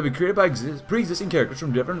that have been created by pre-existing characters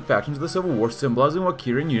from different factions of the Civil War, symbolizing what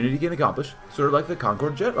Kirian unity can accomplish, sort of like the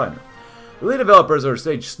Concorde jetliner. The lead developers are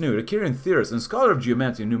Sage Snoot, a Kirian theorist and scholar of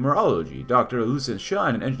geomancy and numerology, Dr. Lucent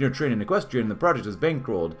Shine, an engineer trained in Equestria, and the project is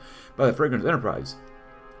bankrolled by the Fragrance Enterprise,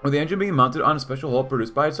 with the engine being mounted on a special hull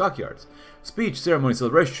produced by its dockyards. Speech, ceremony,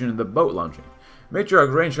 celebration, and the boat launching. Matriarch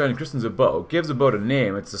Rainshine christens a boat, gives the boat a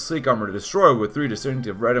name. It's a sleek armored destroyer with 3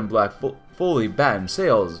 distinctive red and black fully battened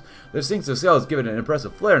sails. The distinctive sails give it an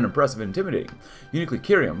impressive flair and impressive intimidating, uniquely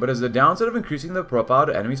Kirian, but has the downside of increasing the profile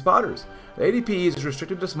to enemy spotters. The ADP is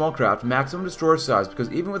restricted to small craft, maximum destroyer size,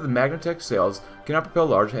 because even with the Magnatech sails, cannot propel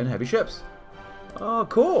large and heavy ships. Oh,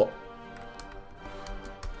 cool.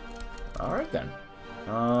 Alright then.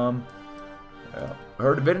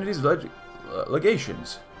 Her divinity's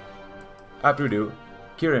legations. After we do,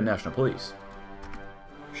 Kirian National Police.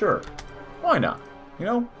 Sure. Why not? You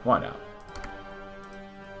know, why not?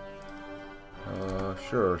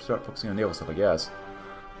 Sure. Start focusing on naval stuff, I guess.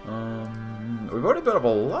 We've already built up a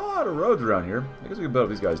lot of roads around here. I guess we can build up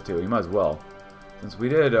these guys too. You might as well. Since we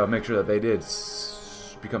did make sure that they did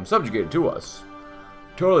become subjugated to us.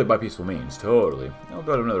 Totally by peaceful means. Totally. I'll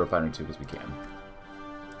build up another refinery too, because we can.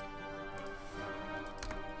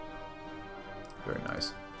 Very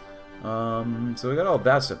nice. So we got all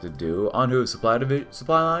that stuff to do. Anhu supply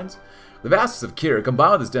lines. The vastness of Kiria,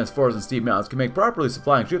 combined with its dense forests and steep mountains, can make properly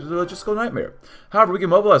supplying troops a logistical nightmare. However, we can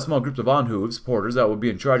mobilize small groups of Anhu supporters that will be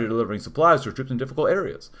in charge of delivering supplies to troops in difficult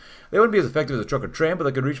areas. They wouldn't be as effective as a truck or train, but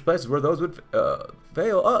they could reach places where those would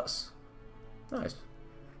fail us. Nice.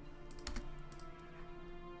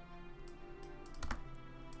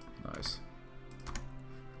 Nice.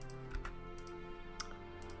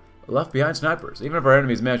 Left behind snipers. Even if our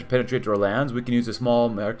enemies manage to penetrate to our lands, we can use a small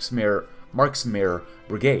Merksmere Marksmere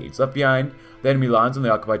brigades. Left behind the enemy lines on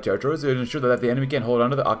the occupied territories, to ensure that the enemy can't hold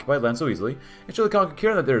onto the occupied land so easily, and show the conquered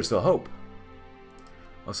Kirin that there is still hope.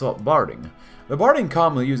 Assault barding. The barding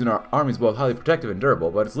commonly used in our armies is both highly protective and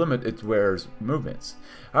durable, but its limit its wearer's movements.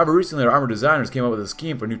 However, recently our armor designers came up with a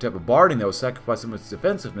scheme for a new type of barding that will sacrifice some of its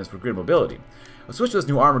defensiveness for greater mobility. A switch to this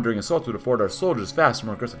new armor during assaults would afford our soldiers faster,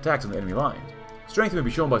 more aggressive attacks on the enemy lines. Strength may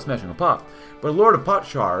be shown by smashing a pot, but a Lord of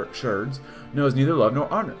Potsherds knows neither love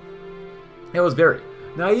nor honor. It was very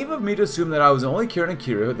naive of me to assume that I was the only Kirin and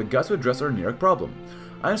Kiria who had the guts to address our Neric problem.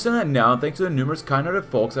 I understand that now, thanks to the numerous kind-hearted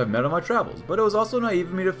folks I've met on my travels, but it was also naive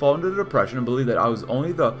of me to fall into the depression and believe that I was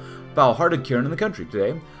only the foul-hearted Kirin in the country.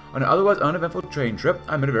 Today, on an otherwise uneventful train trip,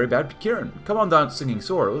 I met a very bad Kirin. Commandant Singing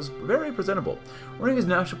Sword was very presentable, wearing his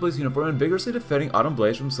National Police uniform and vigorously defending Autumn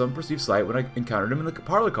Blaze from some perceived slight when I encountered him in the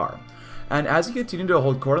parlor car. And as he continued to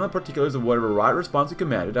hold court on the particulars of whatever riot response he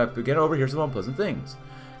commanded, I began to overhear some unpleasant things.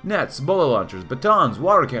 Nets, bullet launchers, batons,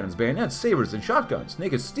 water cannons, bayonets, sabers, and shotguns.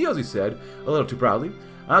 Naked steels, he said, a little too proudly.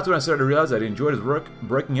 And that's when I started to realize that he enjoyed his work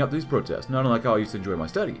breaking up these protests, not unlike how I used to enjoy my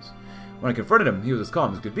studies. When I confronted him, he was as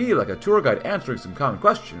calm as could be, like a tour guide answering some common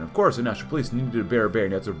question. Of course, the National Police needed to bear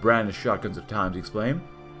bayonets or brandish shotguns at times, he explained.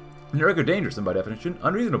 Neric are dangerous and, by definition,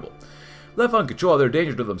 unreasonable. Left uncontrolled, they're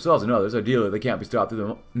dangerous to themselves and others. Ideally, they can't be stopped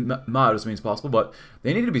through the modest means possible, but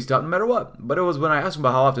they need to be stopped no matter what. But it was when I asked them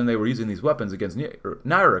about how often they were using these weapons against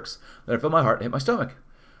Nerics that I felt my heart hit my stomach.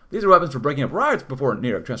 These are weapons for breaking up riots before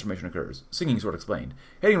Neric transformation occurs, Singing Sword explained.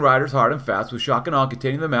 Hitting riders hard and fast with shock and awe,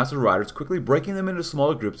 containing the mass of riders, quickly breaking them into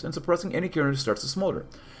smaller groups, and suppressing any Kirin who starts to smolder.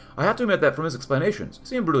 I have to admit that from his explanations, it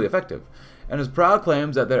seemed brutally effective, and his proud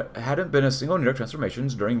claims that there hadn't been a single Neric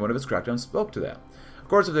transformations during one of his crackdowns spoke to that. Of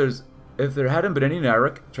course, if there hadn't been any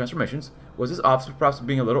Neric transformations, was this officer perhaps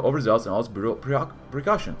being a little overzealous in all its brutal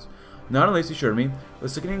precautions? Not unless he assured me,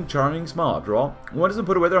 with a sickening, charming smile after all, one doesn't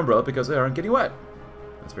put away their umbrella because they aren't getting wet.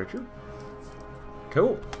 That's very true.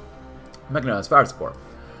 Cool. Mechanized fire support.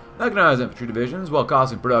 Mechanized infantry divisions, while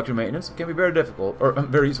costing production maintenance, can be very difficult, or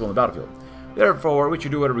very useful in the battlefield. Therefore, we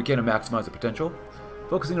should do whatever we can to maximize the potential.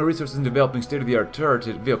 Focusing our resources in developing state-of-the-art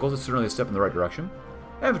turreted vehicles is certainly a step in the right direction.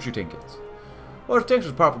 Infantry tank kits. While tanks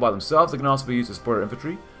are powerful by themselves, they can also be used to support our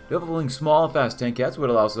infantry. Developing small and fast tank cats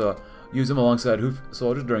would allow us to use them alongside hoof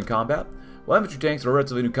soldiers during combat. While infantry tanks are a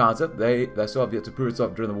relatively new concept, that still have yet to prove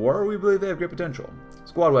itself during the war, we believe they have great potential.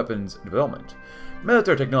 Squad weapons development.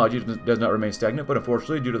 Military technology does not remain stagnant, but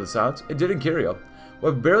unfortunately, due to the silence, it did in Kiria.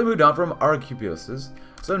 We've barely moved on from arquebuses.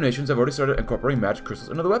 Some nations have already started incorporating magic crystals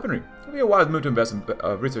into the weaponry. It would be a wise move to invest in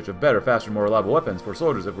research of better, faster, more reliable weapons for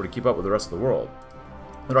soldiers if we're to keep up with the rest of the world.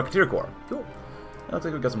 The Rocketeer Corps. Cool. I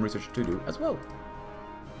think we've got some research to do as well.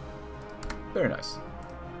 Very nice.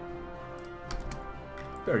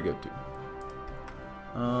 Very good, too.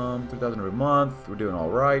 3,000 every month. We're doing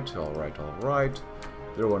alright. Alright.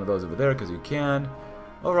 Throw one of those over there because you can.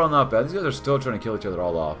 Overall, not bad. These guys are still trying to kill each other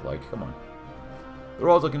all off. Like, come on. The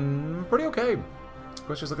world's looking pretty okay.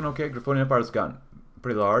 Equestria's looking okay. Griffonian Empire's gotten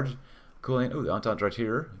pretty large. Cooling. Ooh, the Entente's right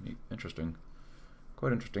here. Interesting.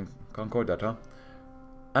 Quite interesting. Concord that, huh?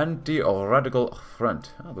 Anti-Radical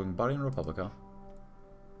Front. Oh, the Barbarian Republic, huh?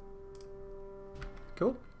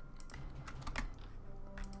 Cool.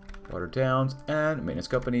 Water towns and maintenance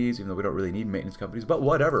companies, even though we don't really need maintenance companies, but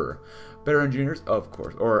whatever. Better engineers, of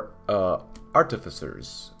course. Or,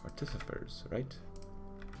 artificers. Artificers, right?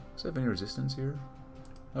 Does it have any resistance here?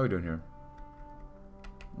 How are we doing here?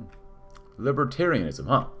 Libertarianism,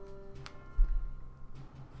 huh?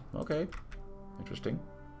 Okay. Interesting.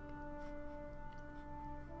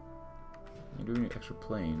 You do need extra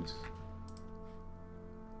planes.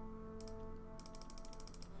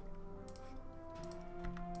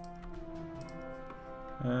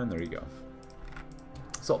 And there you go.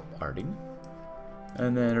 Salt barding.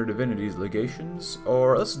 And then her divinities legations.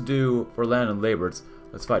 Or let's do for land and labor,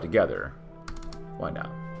 let's fight together. Why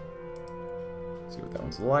not? See what that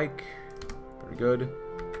one's like. Very good.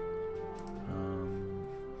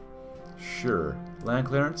 Sure. Land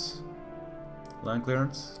clearance. Land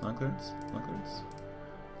clearance. Land clearance. Land clearance.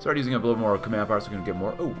 Start using up a little more command power so we can get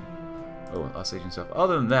more. Oh. Oh, Osage stuff.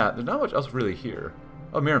 Other than that, there's not much else really here.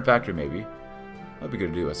 Oh, Mirror Factory maybe. That'd be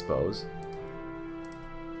good to do, I suppose.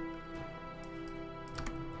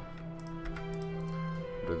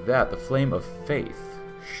 With that, the Flame of Faith.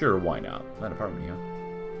 Sure, why not? Land apartment, yeah.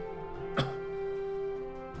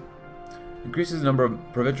 Increases the number of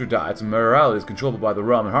provincial diets, and morality is controllable by the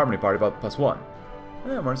Realm and Harmony Party by +1.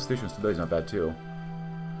 Yeah, more institutional stability is not bad too.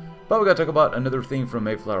 But we gotta talk about another thing from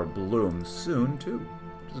Mayflower Bloom soon too,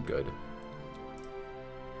 which is good.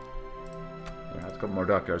 Yeah, have a couple more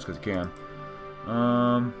dockyards because you can.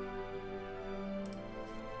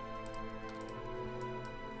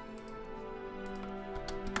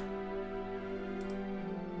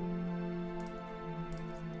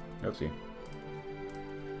 Let's see.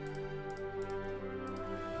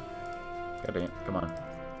 God dang it. Come on.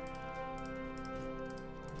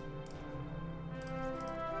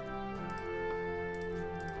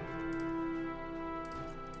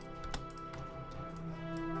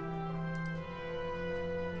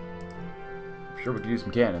 I'm sure we could use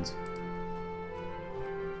some cannons.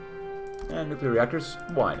 And nuclear reactors?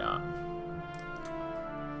 Why not?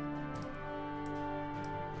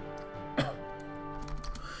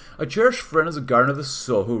 A cherished friend is a garden of the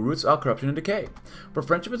soul who roots out corruption and decay. For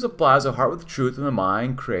friendship it supplies a heart with truth and the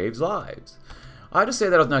mind craves lives. I have to say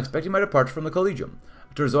that I was not expecting my departure from the Collegium,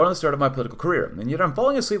 to resort on the start of my political career, and yet I'm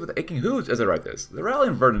falling asleep with aching hooves as I write this. The rally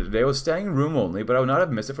in Verdun today was standing room only, but I would not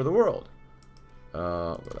have missed it for the world.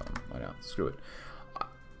 Why not? Screw it.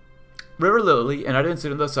 River Lily and I didn't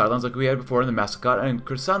sit on the sidelines like we had before in the Mascot and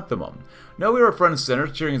Chrysanthemum. No, we were front and center,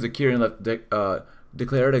 cheering as the Kirian left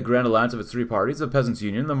declared a grand alliance of its three parties, the Peasants'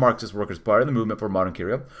 Union, the Marxist Workers' Party, and the Movement for Modern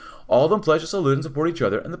Kiria. All of them pledged to salute and support each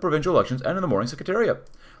other in the provincial elections and in the morning secretariat.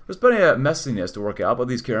 There's plenty of messiness to work out, but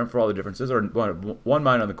these Kirian, for all the differences, are one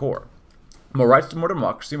mind on the core. More rights, more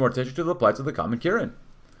democracy, more attention to the plights of the common Kirian.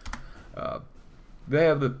 They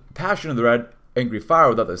have the passion of the red, angry fire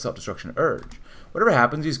without the self-destruction urge. Whatever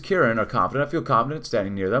happens, these Kirian are confident. I feel confident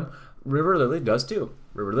standing near them. River Lily does too.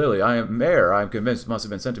 River Lily, I am convinced, must have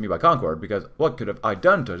been sent to me by Concord, because what could have I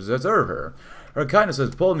done to deserve her? Her kindness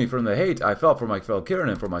has pulled me from the hate I felt for my fellow Kirian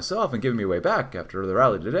and for myself and given me a way back after the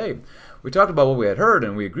rally today. We talked about what we had heard,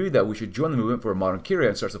 and we agreed that we should join the movement for modern Kiria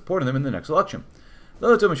and start supporting them in the next election.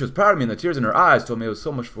 Lily told me she was proud of me, and the tears in her eyes told me it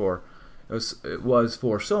was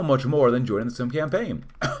for so much more than joining the Sim campaign.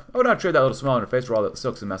 I would not trade that little smile on her face for all the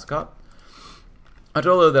silks and mascot. I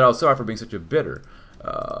told her that I was sorry for being such a bitter,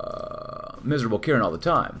 miserable Kirian all the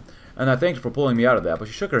time, and I thanked her for pulling me out of that, but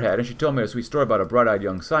she shook her head and she told me a sweet story about a bright-eyed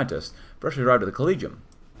young scientist freshly arrived at the Collegium,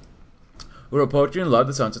 who wrote poetry and loved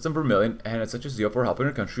the sunsets and vermilion and had such a zeal for helping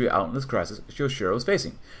her country out in this crisis she was sure it was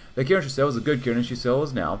facing. The Kirian she said was a good Kirian, and she said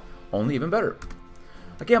was now only even better.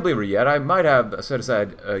 I can't believe her yet. I might have set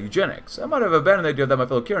aside eugenics. I might have abandoned the idea that my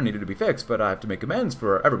fellow Kirian needed to be fixed, but I have to make amends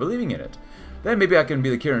for ever believing in it. Then maybe I can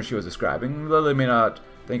be the Kirian she was describing. Lily may not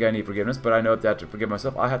think I need forgiveness, but I know that to forgive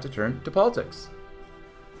myself, I have to turn to politics.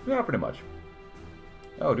 Yeah, pretty much.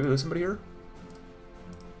 Oh, do we lose somebody here?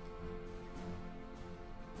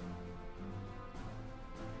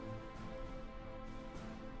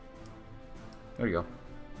 There you go.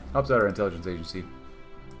 Helps out our intelligence agency.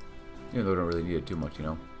 Even though we don't really need it too much, you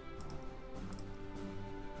know.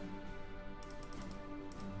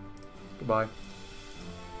 Goodbye.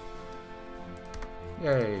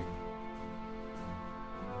 Yay.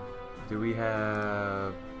 Do we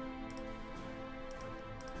have...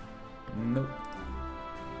 Nope.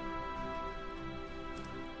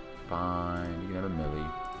 Fine, you can have a millie.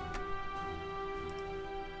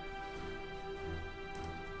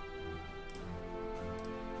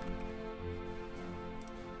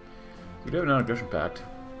 We do have a non-aggression pact.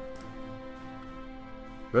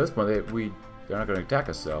 But at this point, they're not going to attack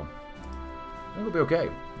us, so I think we'll be okay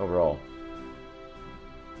overall.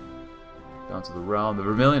 Down to the realm, the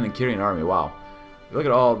Vermilion and Kirian army. Wow. Look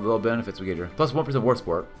at all the little benefits we get here. Plus 1% war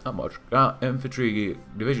support. Not much. Infantry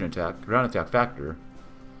division attack. Ground attack factor.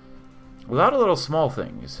 A lot of little small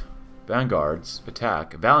things. Vanguards.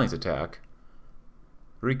 Attack. Valiant's attack.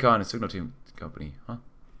 Recon and signal team company. Huh?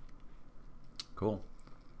 Cool.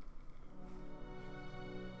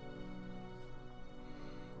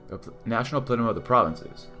 The national plenum of the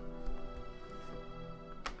provinces.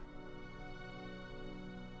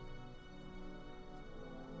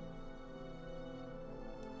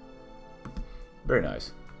 Very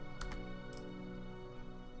nice.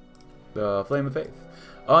 The Flame of Faith.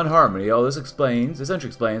 On harmony, all this essentially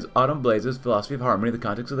explains Autumn Blaze's philosophy of harmony in the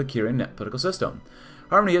context of the Kirian net political system.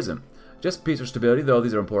 Harmony isn't just peace or stability, though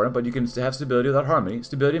these are important, but you can have stability without harmony,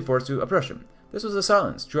 stability enforced to oppression. This was a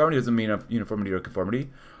silence. True harmony doesn't mean uniformity or conformity.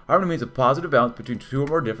 Harmony means a positive balance between two or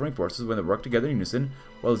more differing forces when they work together in unison,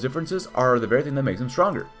 while those differences are the very thing that makes them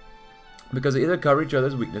stronger. Because they either cover each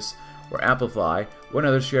other's weakness or amplify one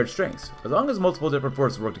another's shared strengths. As long as multiple different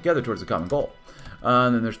forces work together towards a common goal,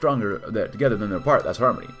 and then they're stronger together than they're apart, that's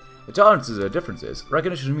harmony. The tolerances of differences,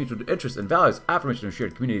 recognition of mutual interests and values, affirmation of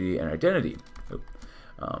shared community and identity.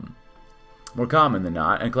 More common than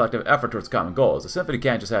not, and collective effort towards common goals. A symphony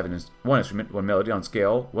can't just have one instrument, one melody, one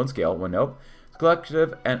scale, one note. It's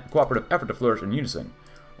collective and cooperative effort to flourish in unison.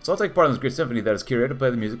 So I'll take part in this great symphony that is curated to play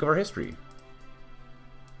the music of our history.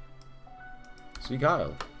 See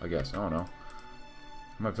Kyle, I guess. I don't know.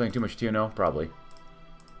 Am I playing too much TNO? Probably.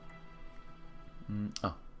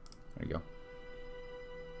 Oh, there you go.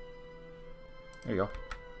 There you go.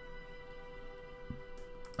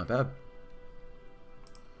 Not bad.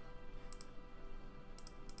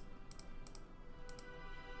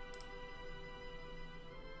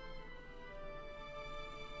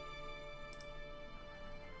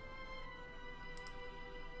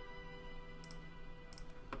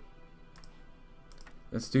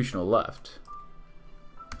 Institutional left.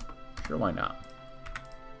 Sure, why not?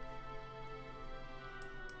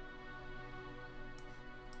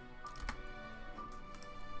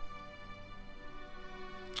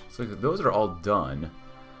 So those are all done.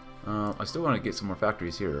 I still want to get some more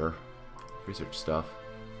factories here. Research stuff.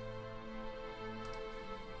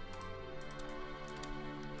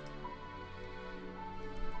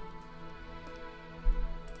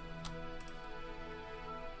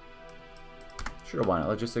 Sure, why not?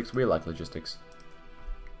 Logistics, we like logistics.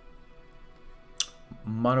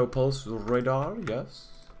 Monopulse radar, yes.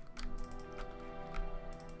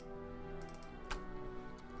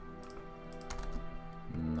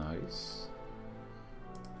 Nice.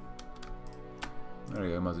 There we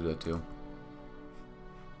go, I might as well do that too.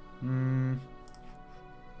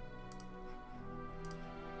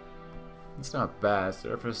 It's not bad.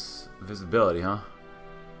 Surface visibility, huh?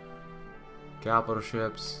 Capital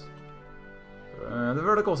ships. The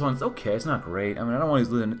vertical one's okay, it's not great. I mean, I don't want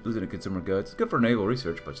to losing to consumer goods. It's good for naval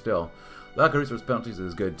research, but still. Lack of resource penalties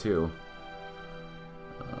is good too.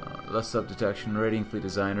 Less sub-detection, rating, fleet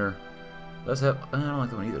designer. Less have. I don't like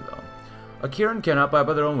that one either, though. A Kirin cannot, by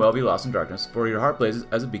their own will, be lost in darkness, for your heart blazes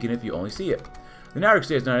as a beacon if you only see it. The narrative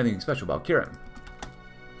state is not anything special about Kirin.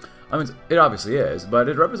 I mean, it obviously is, but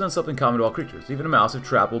it represents something common to all creatures. Even a mouse, if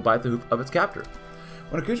trapped, will bite the hoof of its captor.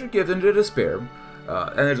 When a creature gives into despair,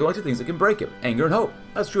 and there's only two things that can break it: anger and hope.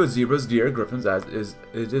 That's true of zebras, deer, griffins, as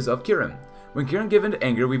it is of Kirin. When Kirin give into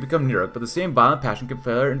anger, we become Nuruk, but the same violent passion can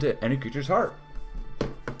fire into any creature's heart.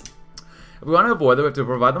 If we want to avoid them, we have to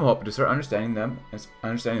provide them hope to start understanding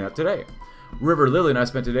that today. River, Lily, and I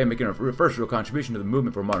spent today making our first real contribution to the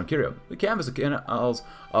movement for modern Kiria. We canvassed the canals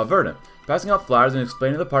of Verdant, passing out flyers and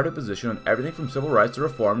explaining the party position on everything from civil rights to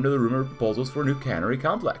reform to the rumored proposals for a new cannery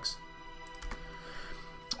complex.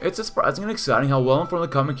 It's surprising and exciting how well informed the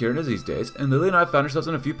common Kirin is these days, and Lily and I found ourselves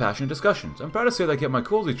in a few passionate discussions. I'm proud to say that I kept my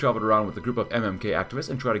cool as we traveled around with a group of MMK activists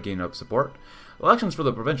and tried to gain up support. Elections for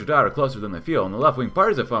the provincial diet are closer than they feel, and the left-wing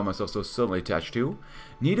parties I found myself so suddenly attached to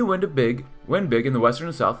need to win big in the western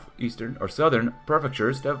and southeastern or southern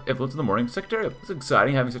prefectures to have influence in the morning secretariat. It's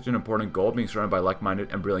exciting having such an important goal, being surrounded by like-minded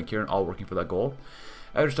and brilliant Kirin all working for that goal.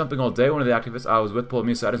 After stumping all day, one of the activists I was with pulled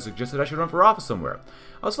me aside and suggested I should run for office somewhere.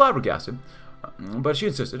 I was flabbergasted, but she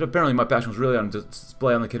insisted. Apparently my passion was really on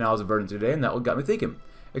display on the canals of Verdant today, and that got me thinking.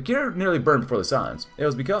 If Kirin nearly burned before the silence, it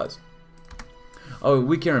was because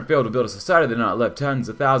we Kirin failed to build a society that not left tens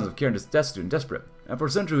of thousands of Kirin destitute and desperate. And for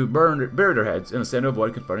a century we buried our heads in the sand to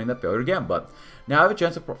avoid confronting that failure again. But now I have a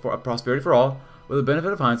chance for prosperity for all, with the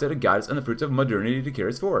benefit of hindsight to guide us and the fruits of modernity to carry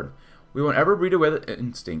us forward. We won't ever breed away the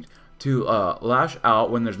instinct to lash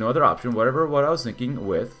out when there's no other option, what I was thinking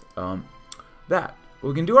with that.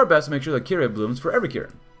 We can do our best to make sure that Kiria blooms for every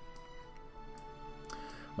Kirin.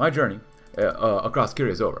 My journey across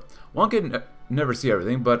Kiria is over. One can never see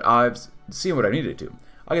everything, but I've seen what I needed to.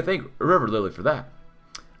 I can thank River Lily for that.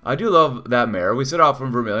 I do love that mare. We set off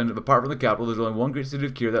from Vermilion. Apart from the capital, there's only one great city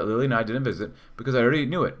of Kiria that Lily and I didn't visit because I already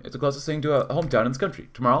knew it. It's the closest thing to a hometown in this country.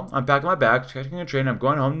 Tomorrow, I'm packing my bag, catching a train. I'm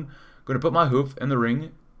going home, going to put my hoof in the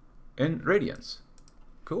ring in Radiance.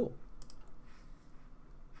 Cool.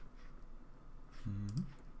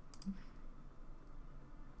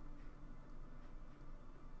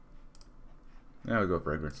 Now we go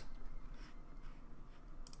fragrance.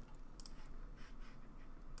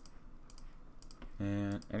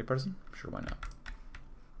 And any partisan? Sure, why not?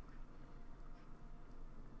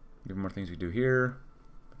 Give more things we do here,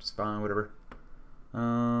 which is fine, whatever.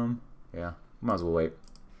 Yeah, might as well wait.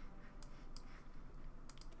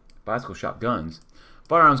 Bicycle shotguns.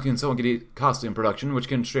 Firearms can somewhat get costly in production, which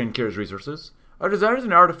can strain Kira's resources. Our designers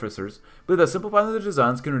and artificers believe that simplifying the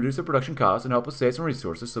designs can reduce the production costs and help us save some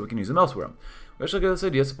resources so we can use them elsewhere. We actually give this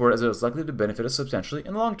idea support as it is likely to benefit us substantially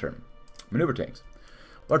in the long term. Maneuver tanks.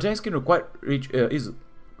 While our tanks can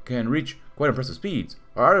reach quite impressive speeds,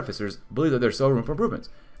 our artificers believe that there's still room for improvements.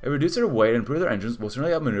 If we reduce their weight and improve their engines, we'll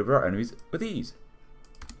certainly outmaneuver our enemies with ease.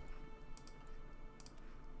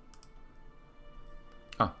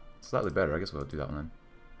 Oh, slightly better. I guess we'll do that one then.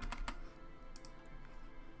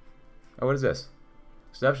 Oh, what is this?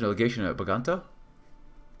 Establish a legation at Baganta?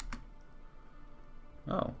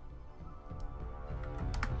 Oh.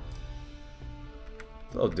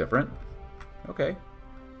 It's a little different. Okay.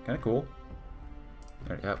 Kind of cool.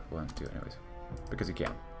 Alright, yep, we'll have to do it anyways. Because you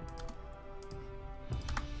can.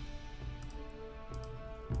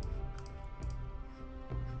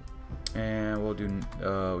 And we'll do,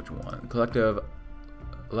 which one? Collective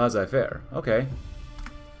laissez-faire. Okay.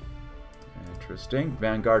 Interesting.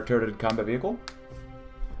 Vanguard turreted combat vehicle.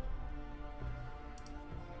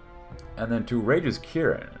 And then 2 Rage's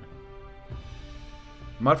Kirin.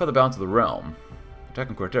 Modify the balance of the realm. Attack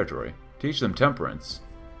and core territory. Teach them temperance.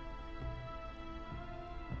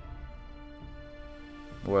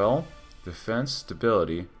 Well, defense,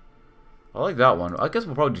 stability. I like that one. I guess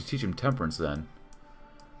we'll probably teach them temperance then.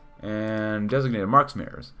 And designated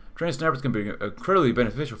marksmirrors. Trained snipers can be incredibly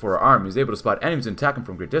beneficial for our armies, able to spot enemies and attack them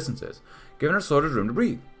from great distances, giving our soldiers room to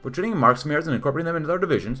breathe. We're training marksmirrors and incorporating them into our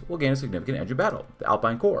divisions, we'll gain a significant edge of battle, the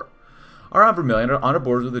Alpine Corps. Our armed Vermilion are on our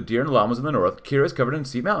borders with the deer and llamas in the north. Kiria is covered in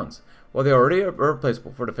steep mountains. While they already are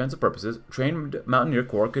replaceable for defensive purposes, trained Mountaineer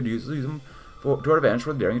Corps could use them to our advantage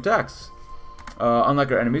for daring attacks.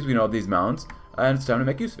 Unlike our enemies, we know of these mountains, and it's time to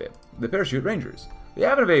make use of it. The Parachute Rangers. The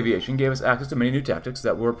advent of aviation gave us access to many new tactics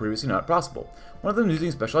that were previously not possible. One of them using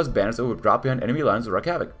specialized banners that would drop behind enemy lines to wreak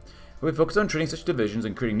havoc. If we focused on training such divisions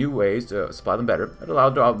and creating new ways to supply them better, it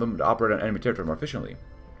allowed them to operate on enemy territory more efficiently.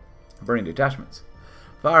 Burning detachments.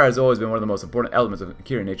 Fire has always been one of the most important elements of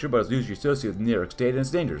Kiria nature, but is usually associated with near state and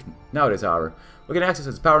its dangers. Nowadays, however, we can access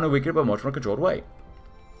its power in a weaker but much more controlled way.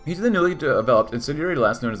 Using the newly developed incendiary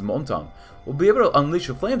lance known as Molten Tongue, we'll be able to unleash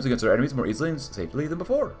the flames against our enemies more easily and safely than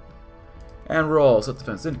before. And we're all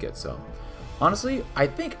self-defense syndicate, so honestly, I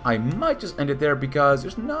think I might just end it there because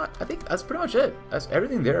there's not. I think that's pretty much it. That's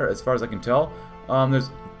everything there as far as I can tell. There's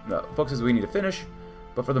focuses we need to finish,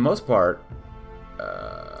 but for the most part,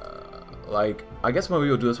 like I guess maybe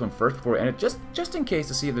we'll do this one first before we end it, just in case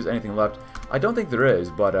to see if there's anything left. I don't think there is,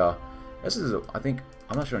 but this is I think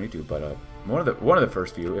I'm not sure on YouTube, but one of the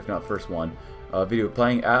first few, if not first one. Video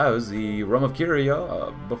playing as the Realm of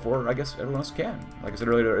Kiria before I guess everyone else can. Like I said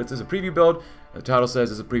earlier, it's a preview build. The title says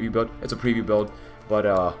it's a preview build. It's a preview build, but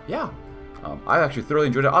yeah, I actually thoroughly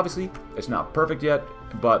enjoyed it. Obviously, it's not perfect yet,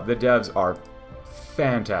 but the devs are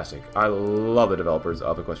fantastic. I love the developers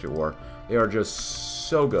of Equestria At War. They are just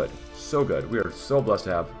so good, so good. We are so blessed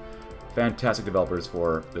to have fantastic developers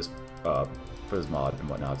for this mod and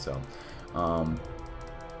whatnot. So.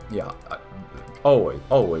 Yeah,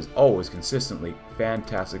 always consistently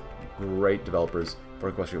fantastic, great developers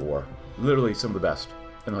for Equestria At War. Literally some of the best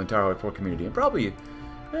in the entire Hoi4 community, and probably, I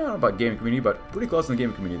don't know about gaming community, but pretty close in the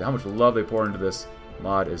gaming community. How much love they pour into this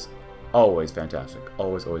mod is always fantastic.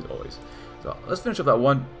 Always. So let's finish up that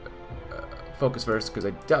one focus first, because I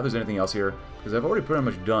doubt there's anything else here, because I've already pretty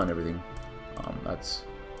much done everything that's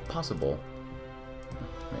possible.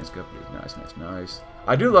 Nice.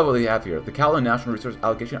 I do love what they have here. The Kowloon National Resource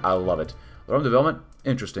Allocation, I love it. Realm Development,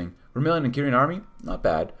 interesting. Vermilion and Kirian Army, not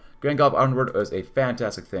bad. Grand Gallop Onward is a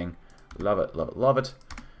fantastic thing. Love it.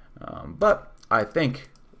 But I think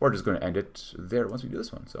we're just going to end it there once we do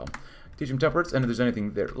this one. So, teach them temperance, and if there's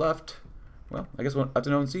anything there left, well, I guess we'll have to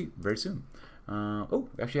know and see very soon. Oh,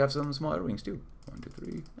 we actually have some small wings too. 1, 2,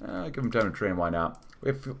 3. Give them time to train, why not?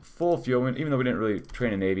 We have full fuel, even though we didn't really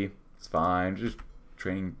train a Navy. It's fine. Just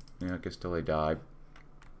training, I guess, till they die.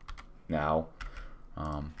 Now.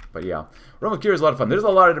 But yeah, Realm of Kiria is a lot of fun. There's a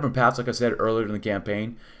lot of different paths, like I said earlier in the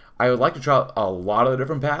campaign. I would like to try a lot of the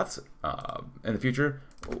different paths in the future.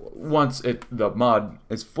 Once the mod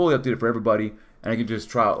is fully updated for everybody, and I can just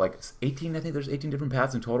try out like 18. I think there's 18 different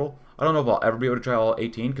paths in total. I don't know if I'll ever be able to try all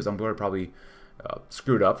 18 because I'm going to probably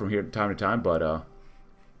screw it up from here time to time. But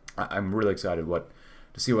I'm really excited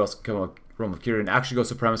to see what else can come with Realm of Kiria and actually go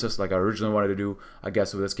supremacist like I originally wanted to do. I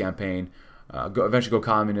guess with this campaign. Eventually go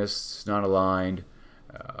communist, non-aligned,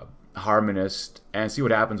 harmonist, and see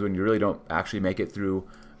what happens when you really don't actually make it through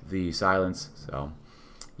the silence. So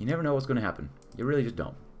you never know what's going to happen. You really just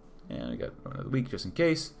don't. And I got another week just in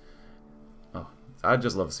case. Oh, I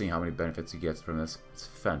just love seeing how many benefits you get from this. It's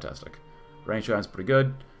fantastic. Rain shine's pretty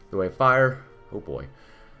good. The way of fire, oh boy.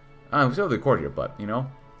 We still have the cord here, but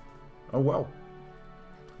oh well.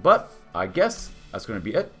 But I guess that's going to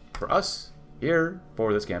be it for us here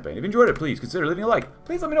for this campaign. If you enjoyed it, please consider leaving a like.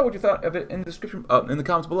 Please let me know what you thought of it in the description, in the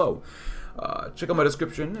comments below. Check out my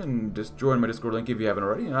description and just join my Discord link if you haven't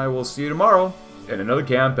already. And I will see you tomorrow in another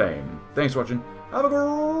campaign. Thanks for watching. Have a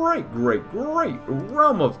great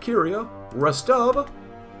Realm of Kiria rest of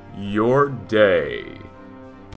your day.